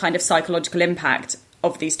the kind of psychological impact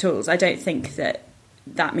of these tools. I don't think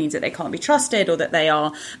that means that they can't be trusted, or that they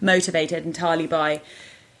are motivated entirely by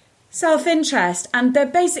self-interest. And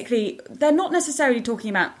they're not necessarily talking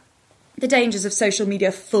about the dangers of social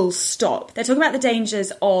media full stop. They're talking about the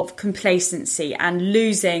dangers of complacency and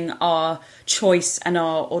losing our choice and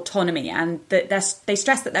our autonomy. And they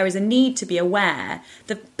stress that there is a need to be aware.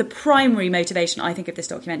 The primary motivation, I think, of this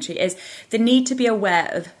documentary is the need to be aware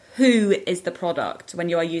of who is the product when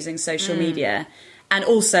you are using social media, and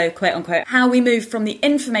also, quote unquote, how we move from the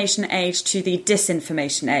information age to the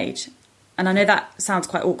disinformation age. And I know that sounds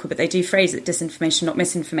quite awkward, but they do phrase it disinformation, not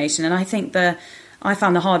misinformation. And I think I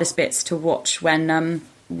found the hardest bits to watch when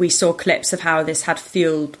we saw clips of how this had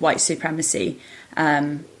fueled white supremacy,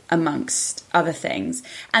 amongst other things.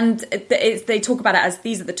 And they talk about it as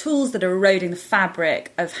these are the tools that are eroding the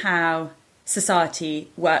fabric of how society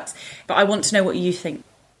works. But I want to know what you think.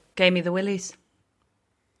 Gave me the willies.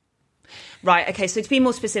 Right, okay, so to be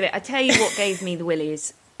more specific, I tell you what gave me the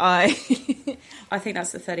willies. I think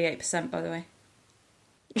that's the 38%, by the way.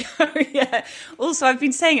 Oh, yeah. Also, I've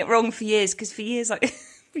been saying it wrong for years, because for years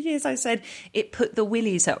I said it put the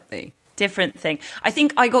willies up me. Different thing. I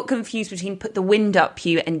think I got confused between put the wind up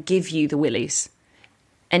you and give you the willies.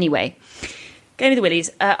 Anyway, gave me the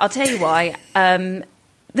willies. I'll tell you why.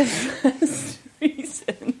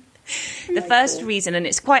 The first reason, and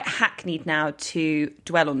it's quite hackneyed now to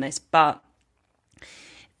dwell on this, but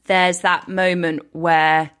there's that moment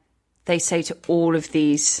where they say to all of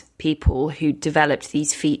these people who developed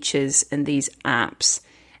these features and these apps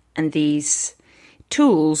and these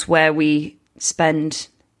tools where we spend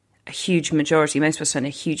most of us spend a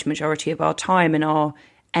huge majority of our time and our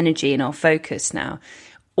energy and our focus now,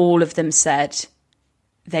 all of them said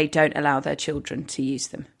they don't allow their children to use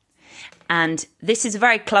them. And this is a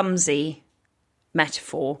very clumsy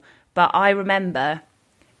metaphor, but I remember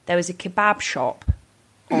there was a kebab shop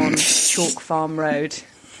on Chalk Farm Road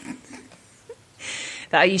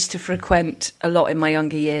that I used to frequent a lot in my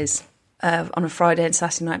younger years on a Friday and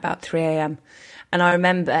Saturday night about 3 a.m. And I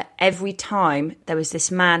remember every time there was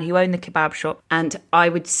this man who owned the kebab shop, and I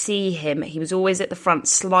would see him. He was always at the front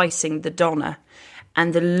slicing the doner,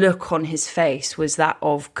 and the look on his face was that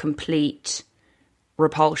of complete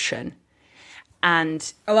repulsion.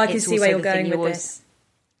 And I can see where you're going with this.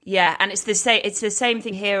 Yeah, and it's the same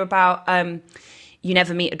thing here about you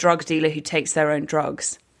never meet a drug dealer who takes their own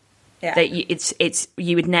drugs. Yeah. That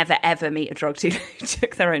you would never ever meet a drug dealer who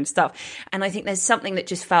took their own stuff. And I think there's something that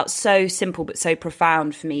just felt so simple but so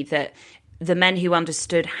profound for me, that the men who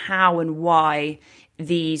understood how and why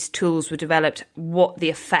these tools were developed, what the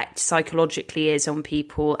effect psychologically is on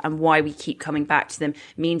people and why we keep coming back to them,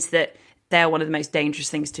 means that they're one of the most dangerous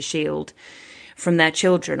things to shield from their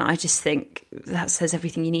children. I just think that says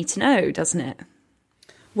everything you need to know, doesn't it?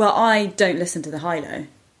 Well, I don't listen to the high-low.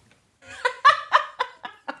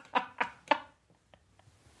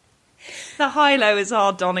 The high-low is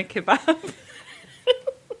our doner kebab.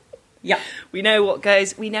 Yeah. We know what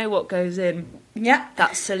goes in. Yeah.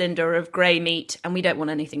 That cylinder of grey meat, and we don't want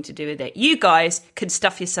anything to do with it. You guys can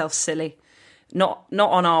stuff yourself silly. Not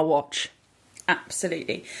on our watch.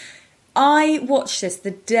 Absolutely. I watched this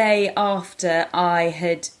the day after I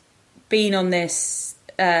had been on this,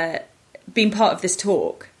 been part of this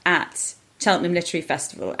talk at Cheltenham Literary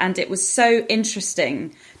Festival, and it was so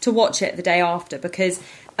interesting to watch it the day after, because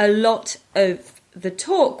a lot of the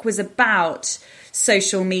talk was about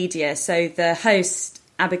social media. So the host,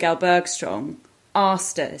 Abigail Bergstrom,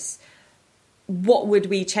 asked us, what would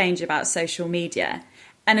we change about social media?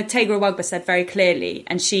 And Otegha Awagba said very clearly,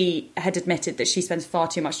 and she had admitted that she spends far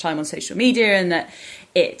too much time on social media and that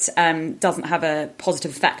it doesn't have a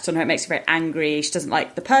positive effect on her. It makes her very angry. She doesn't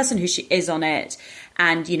like the person who she is on it.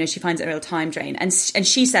 And, you know, she finds it a real time drain. And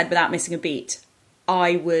she said, without missing a beat,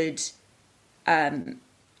 I would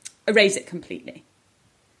erase it completely.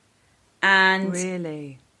 And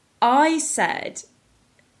really, I said,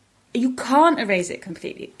 you can't erase it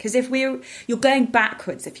completely, because you're going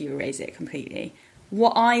backwards if you erase it completely.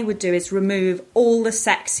 What I would do is remove all the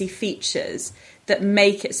sexy features that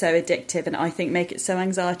make it so addictive and I think make it so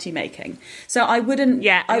anxiety making. So I wouldn't.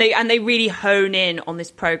 Yeah, and they really hone in on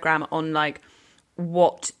this program on like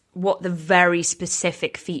what the very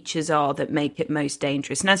specific features are that make it most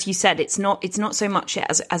dangerous. And as you said, it's not so much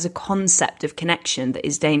as a concept of connection that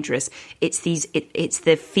is dangerous. It's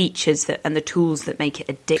the features and the tools that make it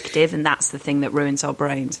addictive, and that's the thing that ruins our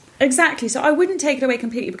brains. Exactly. So I wouldn't take it away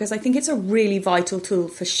completely, because I think it's a really vital tool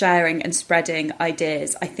for sharing and spreading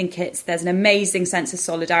ideas. I think there's an amazing sense of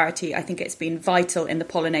solidarity. I think it's been vital in the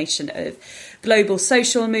pollination of global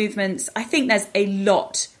social movements. I think there's a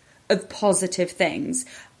lot of positive things.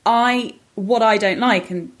 What I don't like,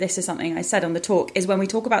 and this is something I said on the talk, is when we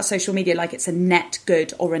talk about social media like it's a net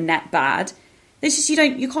good or a net bad. It's just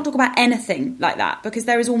you can't talk about anything like that, because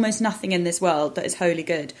there is almost nothing in this world that is wholly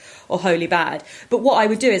good or wholly bad. But what I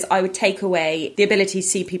would do is I would take away the ability to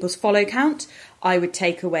see people's follow count. I would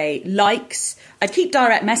take away likes. I'd keep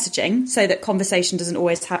direct messaging so that conversation doesn't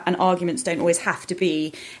always and arguments don't always have to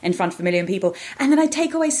be in front of a million people. And then I'd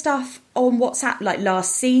take away stuff on WhatsApp like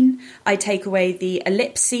last seen. I'd take away the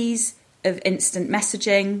ellipses of instant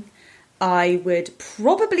messaging. I would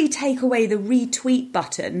probably take away the retweet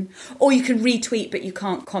button, or you can retweet but you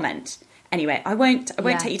can't comment. Anyway, I won't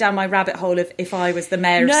take you down my rabbit hole of if I was the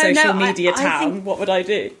mayor of social media town, what would I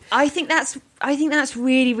do? I think that's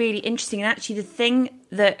really, really interesting. And actually the thing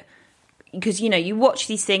that, because, you know, you watch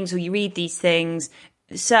these things or you read these things,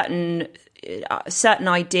 certain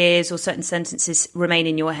ideas or certain sentences remain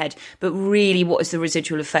in your head, but really what is the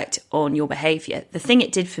residual effect on your behaviour? The thing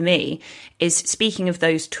it did for me is, speaking of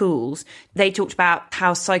those tools, they talked about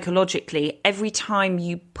how psychologically every time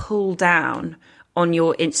you pull down on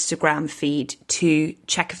your Instagram feed to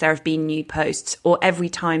check if there have been new posts, or every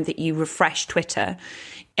time that you refresh Twitter,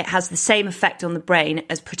 it has the same effect on the brain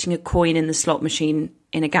as putting a coin in the slot machine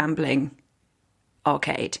in a gambling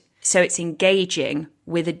arcade. So it's engaging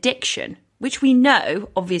with addiction, which we know,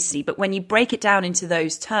 obviously, but when you break it down into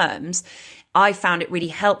those terms, I found it really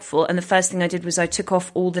helpful. And the first thing I did was I took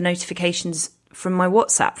off all the notifications from my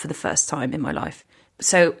WhatsApp for the first time in my life.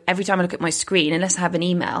 So every time I look at my screen, unless I have an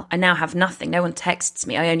email, I now have nothing. No one texts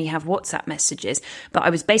me. I only have WhatsApp messages. But I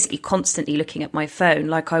was basically constantly looking at my phone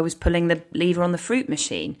like I was pulling the lever on the fruit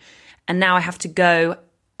machine. And now I have to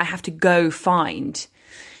go find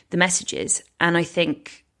the messages. And I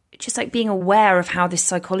think just like being aware of how this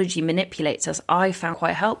psychology manipulates us, I found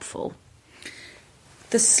quite helpful.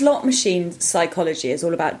 The slot machine psychology is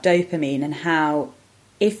all about dopamine and how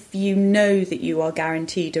if you know that you are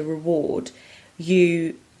guaranteed a reward,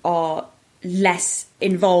 you are less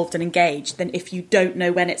involved and engaged than if you don't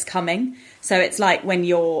know when it's coming. So it's like when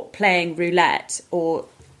you're playing roulette, or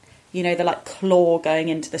you know, the like claw going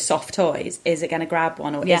into the soft toys. Is it going to grab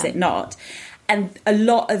one or is it not? And a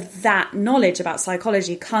lot of that knowledge about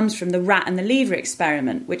psychology comes from the rat and the lever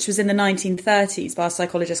experiment, which was in the 1930s by a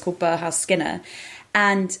psychologist called Burhouse Skinner.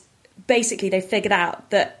 And basically they figured out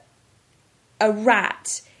that a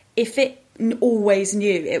rat, if it always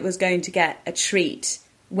knew it was going to get a treat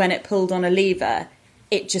when it pulled on a lever,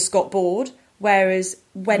 it just got bored. Whereas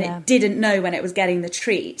when it didn't know when it was getting the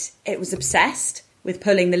treat, it was obsessed with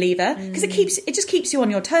pulling the lever, because it just keeps you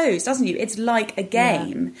on your toes, doesn't you? It's like a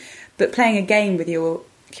game, but playing a game with your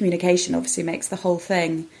communication obviously makes the whole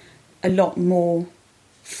thing a lot more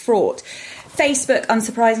fraught. Facebook,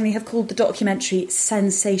 unsurprisingly, have called the documentary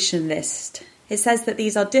sensationalist. It says that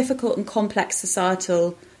these are difficult and complex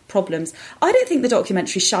societal problems. I don't think the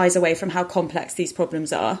documentary shies away from how complex these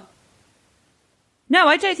problems are. No,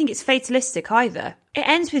 I don't think it's fatalistic either. It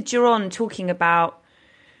ends with Duran talking about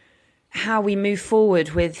how we move forward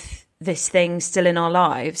with this thing still in our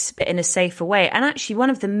lives, but in a safer way. And actually, one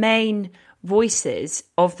of the main voices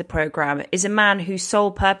of the programme is a man whose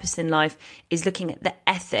sole purpose in life is looking at the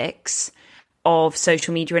ethics of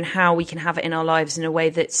social media and how we can have it in our lives in a way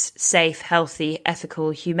that's safe, healthy,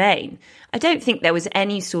 ethical, humane. I don't think there was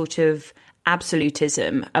any sort of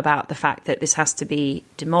absolutism about the fact that this has to be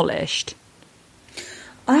demolished.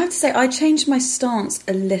 I have to say, I changed my stance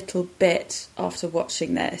a little bit after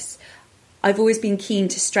watching this. I've always been keen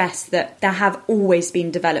to stress that there have always been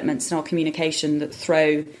developments in our communication that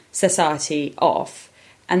throw society off,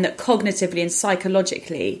 and that cognitively and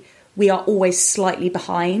psychologically we are always slightly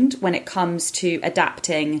behind when it comes to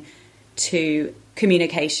adapting to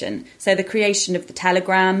communication. So the creation of the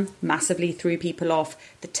telegram massively threw people off.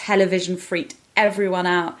 The television freaked everyone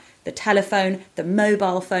out. The telephone, the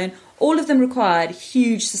mobile phone, all of them required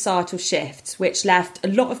huge societal shifts, which left a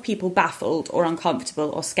lot of people baffled or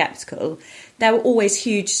uncomfortable or sceptical. There were always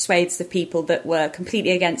huge swathes of people that were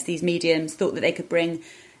completely against these mediums, thought that they could bring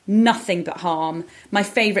nothing but harm. My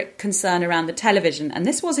favourite concern around the television, and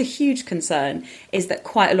this was a huge concern, is that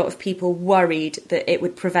quite a lot of people worried that it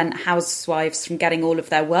would prevent housewives from getting all of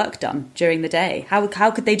their work done during the day. How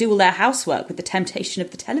could they do all their housework with the temptation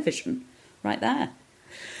of the television right there?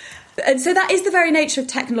 And so that is the very nature of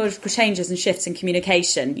technological changes and shifts in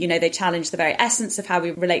communication. You know, they challenge the very essence of how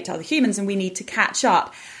we relate to other humans, and we need to catch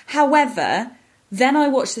up. However, then I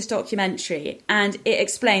watched this documentary and it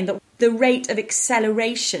explained that the rate of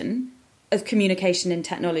acceleration of communication in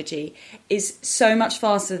technology is so much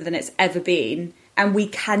faster than it's ever been, and we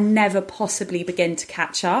can never possibly begin to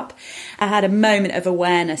catch up. I had a moment of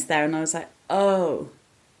awareness there, and I was like, oh,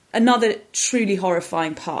 another truly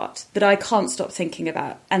horrifying part that I can't stop thinking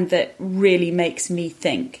about, and that really makes me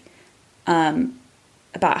think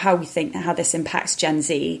about how we think, how this impacts Gen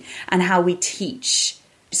Z, and how we teach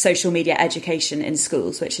social media education in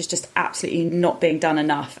schools, which is just absolutely not being done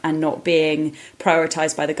enough and not being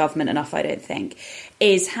prioritised by the government enough, I don't think,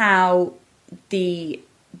 is how the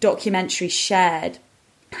documentary shared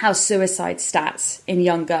how suicide stats in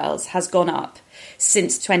young girls has gone up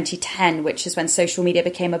since 2010, which is when social media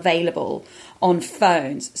became available on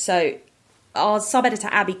phones. So our sub-editor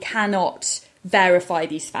Abby cannot verify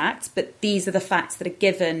these facts, but these are the facts that are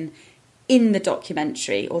given in the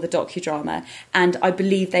documentary or the docudrama, and I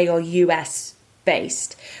believe they are US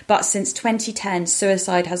based. But since 2010,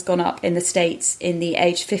 suicide has gone up in the States in the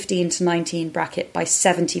age 15 to 19 bracket by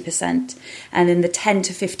 70%, and in the 10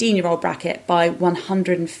 to 15-year-old bracket by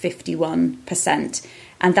 151%.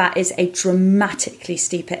 And that is a dramatically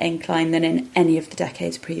steeper incline than in any of the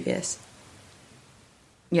decades previous.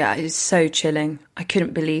 Yeah, it is so chilling. I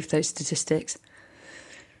couldn't believe those statistics.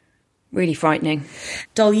 Really frightening.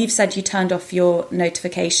 Dol, you've said you turned off your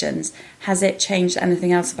notifications. Has it changed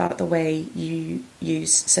anything else about the way you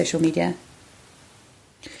use social media?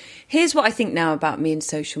 Here's what I think now about me and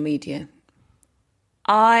social media.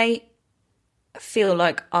 I feel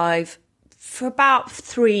like for about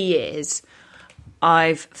 3 years,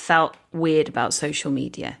 I've felt weird about social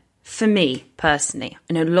media. For me, personally,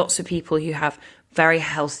 I know lots of people who have very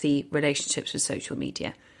healthy relationships with social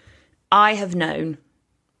media. I have known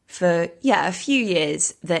for, a few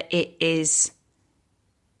years that it is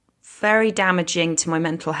very damaging to my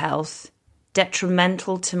mental health,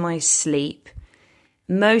 detrimental to my sleep,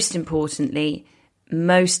 most importantly,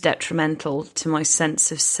 most detrimental to my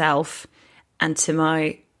sense of self and to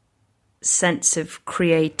my sense of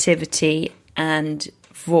creativity and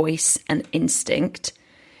voice and instinct.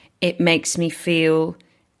 It makes me feel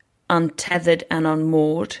untethered and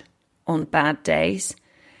unmoored on bad days.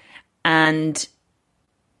 And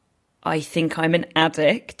I think I'm an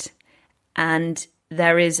addict. And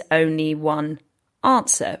there is only one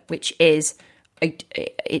answer, which is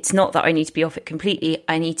it's not that I need to be off it completely.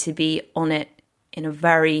 I need to be on it in a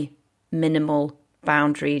very minimal,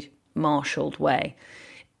 boundaried, marshalled way.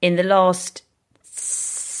 In the last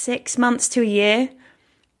 6 months to a year,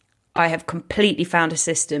 I have completely found a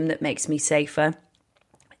system that makes me safer.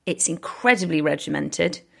 It's incredibly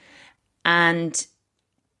regimented, and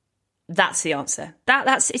that's the answer.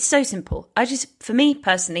 It's so simple. For me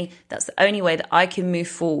personally, that's the only way that I can move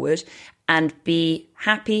forward and be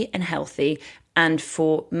happy and healthy, and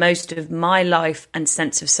for most of my life and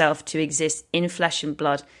sense of self to exist in flesh and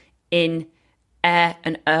blood, in air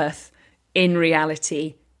and earth, in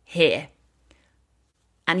reality, here.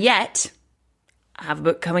 And yet, I have a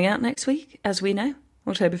book coming out next week, as we know,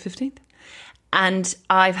 October 15th. And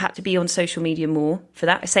I've had to be on social media more for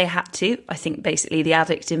that. I say I had to. I think basically the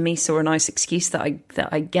addict in me saw a nice excuse that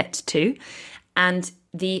I get to. And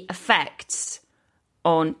the effects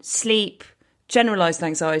on sleep, generalised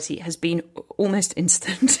anxiety has been almost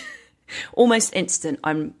instant. Almost instant.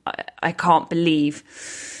 I can't believe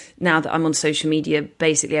now that I'm on social media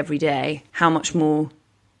basically every day how much more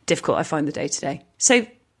difficult I find the day-to-day. So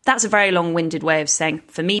that's a very long-winded way of saying,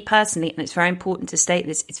 for me personally, and it's very important to state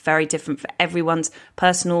this, it's very different for everyone's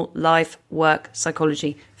personal life, work,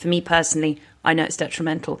 psychology. For me personally, I know it's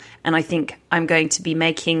detrimental. And I think I'm going to be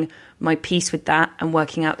making my peace with that and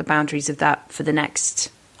working out the boundaries of that for the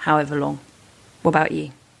next however long. What about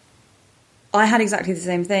you? I had exactly the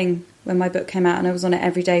same thing when my book came out, and I was on it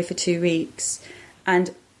every day for 2 weeks. And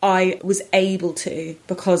I was able to,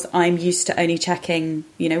 because I'm used to only checking,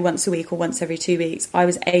 once a week or once every 2 weeks, I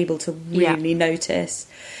was able to really notice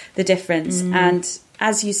the difference. And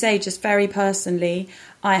as you say, just very personally,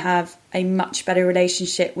 I have a much better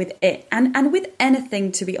relationship with it and with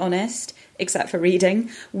anything, to be honest, except for reading,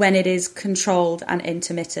 when it is controlled and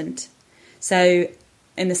intermittent. So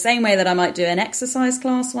in the same way that I might do an exercise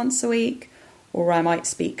class once a week, or I might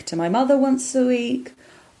speak to my mother once a week,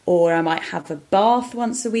 or I might have a bath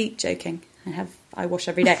once a week. Joking, I wash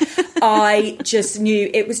every day. I just knew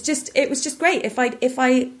it was just great. If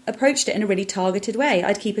I approached it in a really targeted way,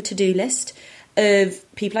 I'd keep a to-do list of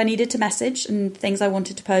people I needed to message and things I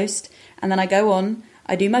wanted to post, and then I go on,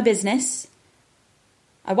 I do my business,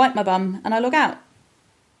 I wipe my bum, and I log out.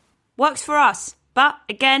 Works for us, but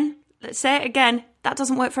again, let's say it again, that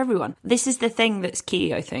doesn't work for everyone. This is the thing that's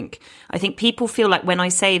key, I think. I think people feel like when I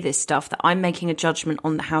say this stuff that I'm making a judgment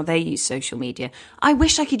on how they use social media. I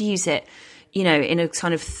wish I could use it, in a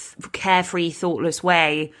kind of carefree, thoughtless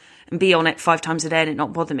way and be on it 5 times a day and it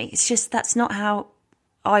not bother me. It's just that's not how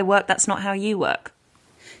I work. That's not how you work.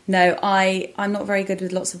 No, I'm not very good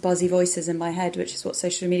with lots of buzzy voices in my head, which is what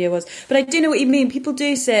social media was. But I do know what you mean. People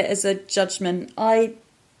do see it as a judgment. I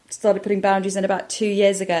started putting boundaries in about 2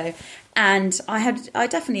 years ago. And I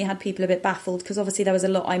definitely had people a bit baffled, because obviously there was a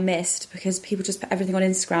lot I missed, because people just put everything on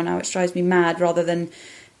Instagram now, which drives me mad, rather than,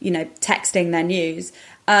 texting their news.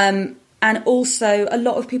 And also a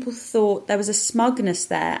lot of people thought there was a smugness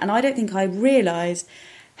there. And I don't think I realised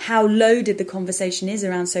how loaded the conversation is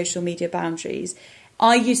around social media boundaries.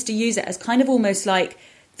 I used to use it as kind of almost like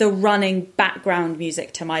the running background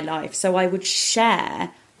music to my life. So I would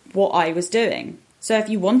share what I was doing. So if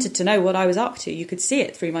you wanted to know what I was up to, you could see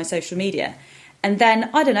it through my social media. And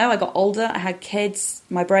then, I don't know, I got older, I had kids,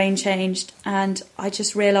 my brain changed, and I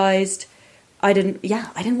just realised I didn't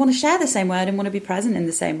want to share the same way. I didn't want to be present in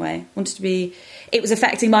the same way. It was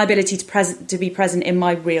affecting my ability to be present in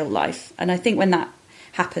my real life. And I think when that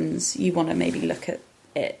happens, you want to maybe look at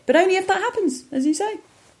it. But only if that happens, as you say.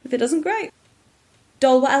 If it doesn't, great.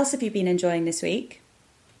 Dol, what else have you been enjoying this week?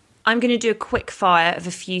 I'm going to do a quick fire of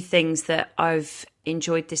a few things that I've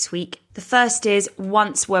enjoyed this week. The first is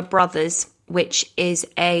Once Were Brothers, which is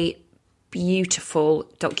a beautiful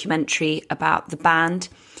documentary about the band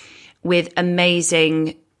with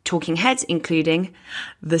amazing talking heads, including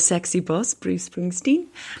the sexy boss, Bruce Springsteen,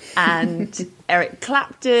 and Eric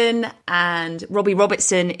Clapton, and Robbie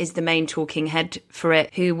Robertson is the main talking head for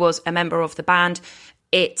it, who was a member of the band.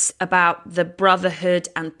 It's about the brotherhood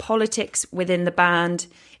and politics within the band.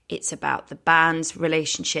 It's about the band's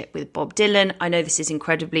relationship with Bob Dylan. I know this is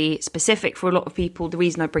incredibly specific for a lot of people. The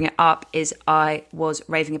reason I bring it up is I was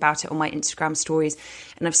raving about it on my Instagram stories,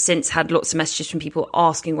 and I've since had lots of messages from people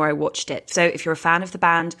asking where I watched it. So if you're a fan of the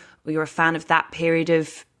band, or you're a fan of that period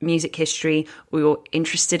of music history, or you're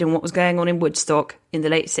interested in what was going on in Woodstock in the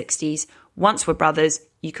late 60s, Once Were Brothers,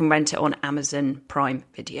 you can rent it on Amazon Prime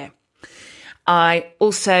Video. I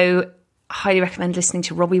also highly recommend listening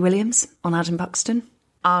to Robbie Williams on Adam Buxton.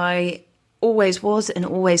 I always was and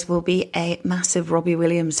always will be a massive Robbie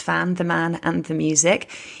Williams fan, the man and the music.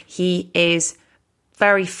 He is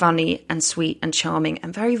very funny and sweet and charming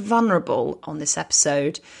and very vulnerable on this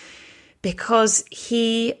episode because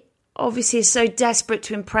he obviously is so desperate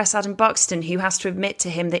to impress Adam Buxton, who has to admit to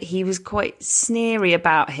him that he was quite sneery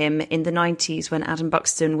about him in the 90s when Adam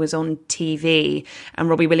Buxton was on TV and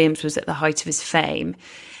Robbie Williams was at the height of his fame.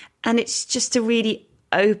 And it's just a really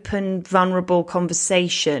open, vulnerable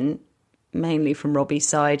conversation, mainly from Robbie's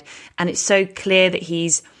side. And it's so clear that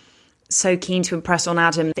he's so keen to impress on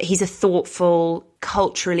Adam, that he's a thoughtful,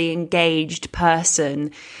 culturally engaged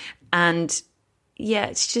person. And yeah,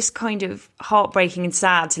 it's just kind of heartbreaking and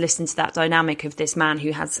sad to listen to that dynamic of this man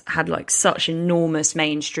who has had like such enormous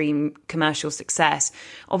mainstream commercial success,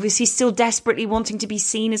 obviously still desperately wanting to be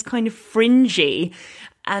seen as kind of fringy.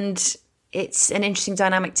 And it's an interesting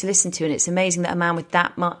dynamic to listen to. And it's amazing that a man with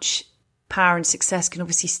that much power and success can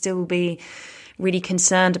obviously still be really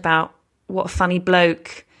concerned about what a funny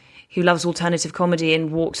bloke who loves alternative comedy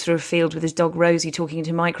and walks through a field with his dog Rosie talking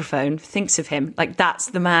into a microphone thinks of him. Like,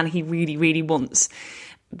 that's the man he really, really wants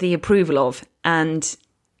the approval of. And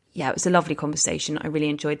yeah, it was a lovely conversation. I really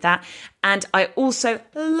enjoyed that. And I also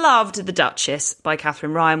loved The Duchess by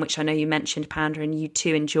Catherine Ryan, which I know you mentioned, Panda, and you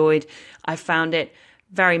too enjoyed. I found it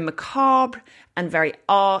very macabre and very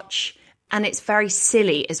arch, and it's very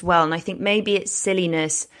silly as well. And I think maybe its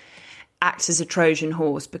silliness acts as a Trojan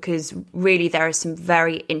horse, because really there are some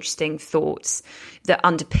very interesting thoughts that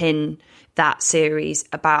underpin that series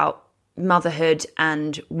about motherhood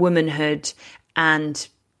and womanhood and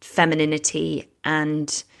femininity,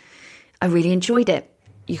 and I really enjoyed it.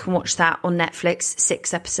 You can watch that on Netflix,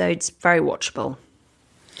 6 episodes, very watchable.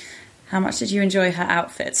 How much did you enjoy her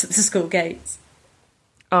outfits at the school gates?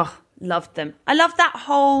 Oh, loved them. I love that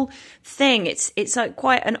whole thing. It's like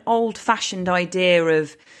quite an old-fashioned idea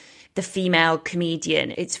of the female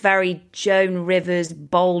comedian. It's very Joan Rivers,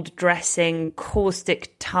 bold dressing,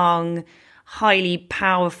 caustic tongue, highly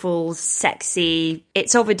powerful, sexy.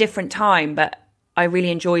 It's of a different time, but I really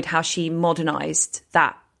enjoyed how she modernised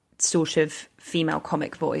that sort of female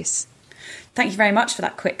comic voice. Thank you very much for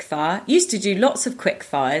that quick fire. Used to do lots of quick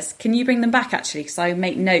fires. Can you bring them back, actually? Because I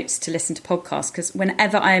make notes to listen to podcasts, because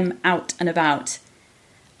whenever I'm out and about,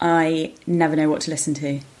 I never know what to listen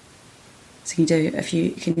to. So can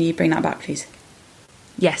you bring that back, please?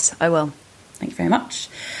 Yes, I will. Thank you very much.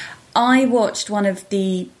 I watched one of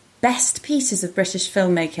the best pieces of British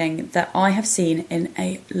filmmaking that I have seen in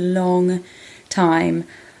a long time.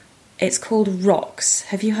 It's called Rocks.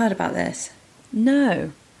 Have you heard about this?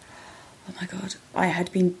 No. Oh my God, I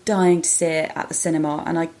had been dying to see it at the cinema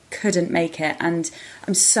and I couldn't make it. And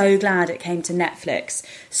I'm so glad it came to Netflix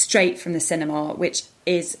straight from the cinema, which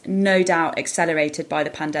is no doubt accelerated by the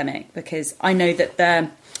pandemic, because I know that the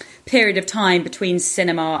period of time between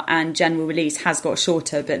cinema and general release has got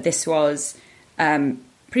shorter, but this was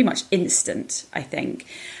pretty much instant, I think.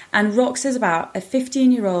 And Rocks is about a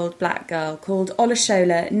 15-year-old black girl called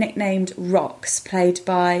Olashola, nicknamed Rocks, played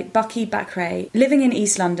by Bucky Bakray, living in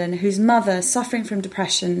East London, whose mother, suffering from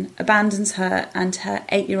depression, abandons her and her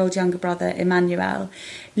 8-year-old younger brother, Emmanuel,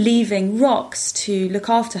 leaving Rocks to look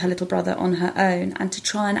after her little brother on her own and to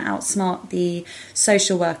try and outsmart the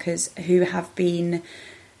social workers who have been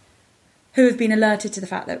alerted to the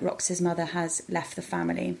fact that Rocks' mother has left the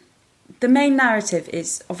family. The main narrative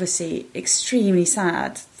is obviously extremely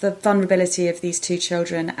sad. The vulnerability of these two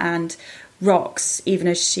children, and Rocks, even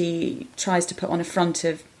as she tries to put on a front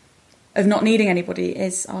of not needing anybody,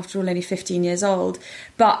 is after all only 15 years old.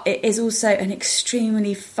 But it is also an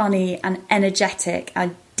extremely funny and energetic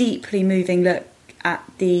and deeply moving look at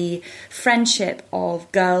the friendship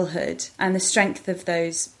of girlhood and the strength of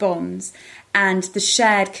those bonds and the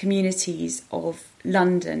shared communities of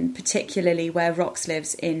London, particularly where Rocks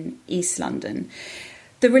lives in East London.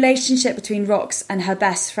 The relationship between Rocks and her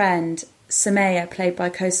best friend, Samaya, played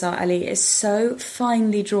by Kosar Ali, is so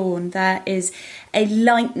finely drawn. There is a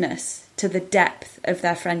lightness to the depth of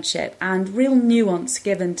their friendship and real nuance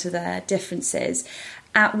given to their differences.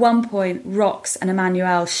 At one point, Rocks and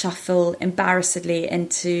Emmanuel shuffle embarrassedly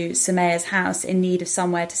into Samaya's house in need of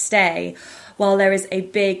somewhere to stay, while there is a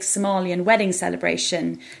big Somalian wedding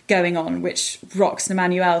celebration going on, which Rocks and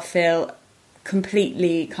Emmanuel feel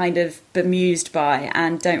completely kind of bemused by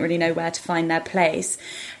and don't really know where to find their place.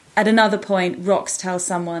 at another point, Rox tells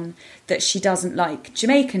someone that she doesn't like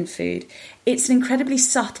Jamaican food. It's an incredibly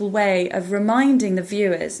subtle way of reminding the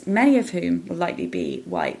viewers, many of whom will likely be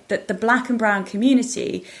white, that the black and brown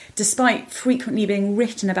community, despite frequently being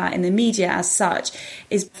written about in the media as such,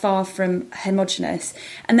 is far from homogenous.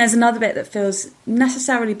 And there's another bit that feels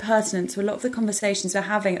necessarily pertinent to a lot of the conversations we're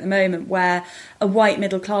having at the moment, where a white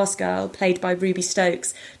middle-class girl, played by Ruby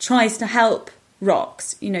Stokes, tries to help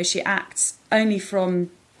Rox. You know, she acts only from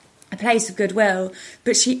a place of goodwill,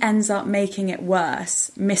 but she ends up making it worse,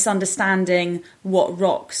 misunderstanding what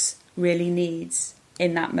Rox really needs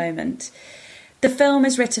in that moment. The film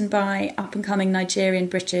is written by up-and-coming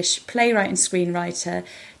Nigerian-British playwright and screenwriter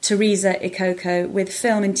Teresa Ikoko, with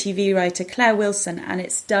film and TV writer Claire Wilson, and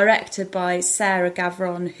it's directed by Sarah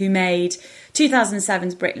Gavron, who made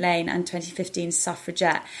 2007's Brick Lane and 2015's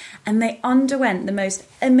Suffragette. And they underwent the most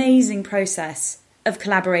amazing process of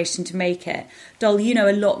collaboration to make it. Dol, you know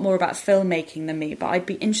a lot more about filmmaking than me, but I'd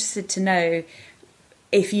be interested to know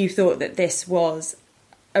if you thought that this was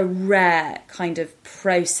a rare kind of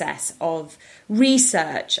process of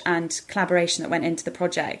research and collaboration that went into the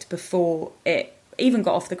project before it even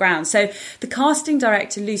got off the ground. So the casting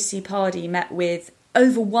director, Lucy Pardee, met with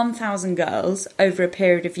over 1,000 girls over a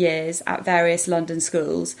period of years at various London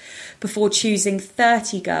schools before choosing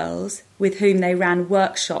 30 girls with whom they ran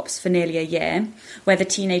workshops for nearly a year, where the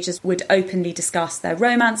teenagers would openly discuss their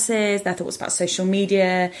romances, their thoughts about social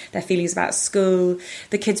media, their feelings about school.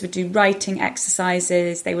 The kids would do writing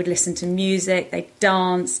exercises, they would listen to music, they'd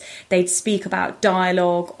dance, they'd speak about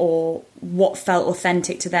dialogue or what felt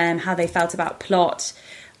authentic to them, how they felt about plot.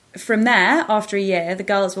 From there, after a year, the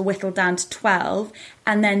girls were whittled down to 12,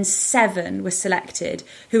 and then 7 were selected,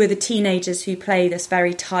 who are the teenagers who play this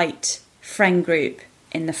very tight friend group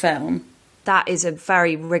in the film. That is a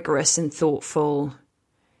very rigorous and thoughtful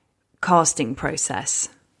casting process.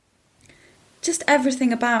 Just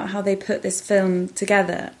everything about how they put this film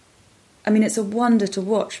together. I mean, it's a wonder to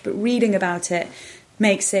watch, but reading about it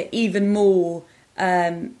makes it even more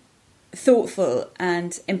thoughtful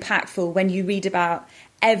and impactful when you read about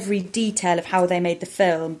every detail of how they made the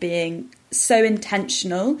film being so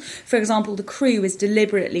intentional. For example, the crew was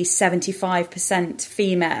deliberately 75%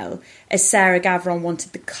 female, as Sarah Gavron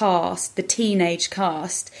wanted the cast, the teenage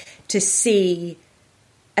cast, to see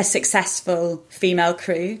a successful female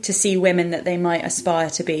crew, to see women that they might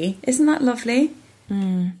aspire to be. Isn't that lovely?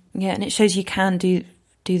 Yeah, and it shows you can do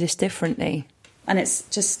this differently. And it's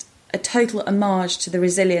just a total homage to the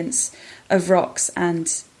resilience of Rox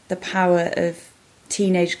and the power of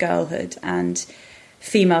teenage girlhood and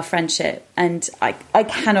female friendship. And I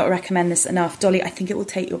cannot recommend this enough. Dolly, I think it will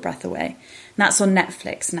take your breath away. And that's on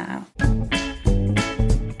Netflix now.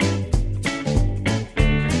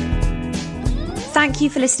 Thank you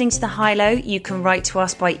for listening to The High Low. You can write to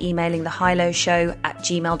us by emailing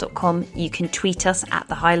thehighlowshow@gmail.com. You can tweet us at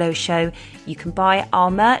The High Low Show. You can buy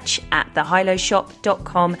our merch at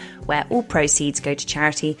thehighlowshop.com, where all proceeds go to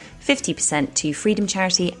charity, 50% to Freedom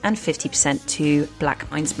Charity and 50% to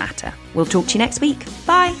Black Minds Matter. We'll talk to you next week.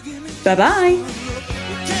 Bye. Bye-bye.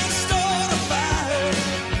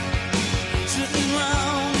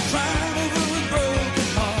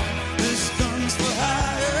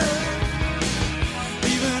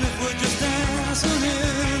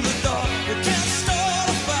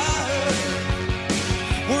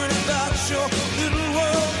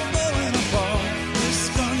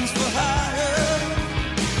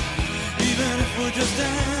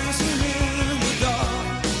 Just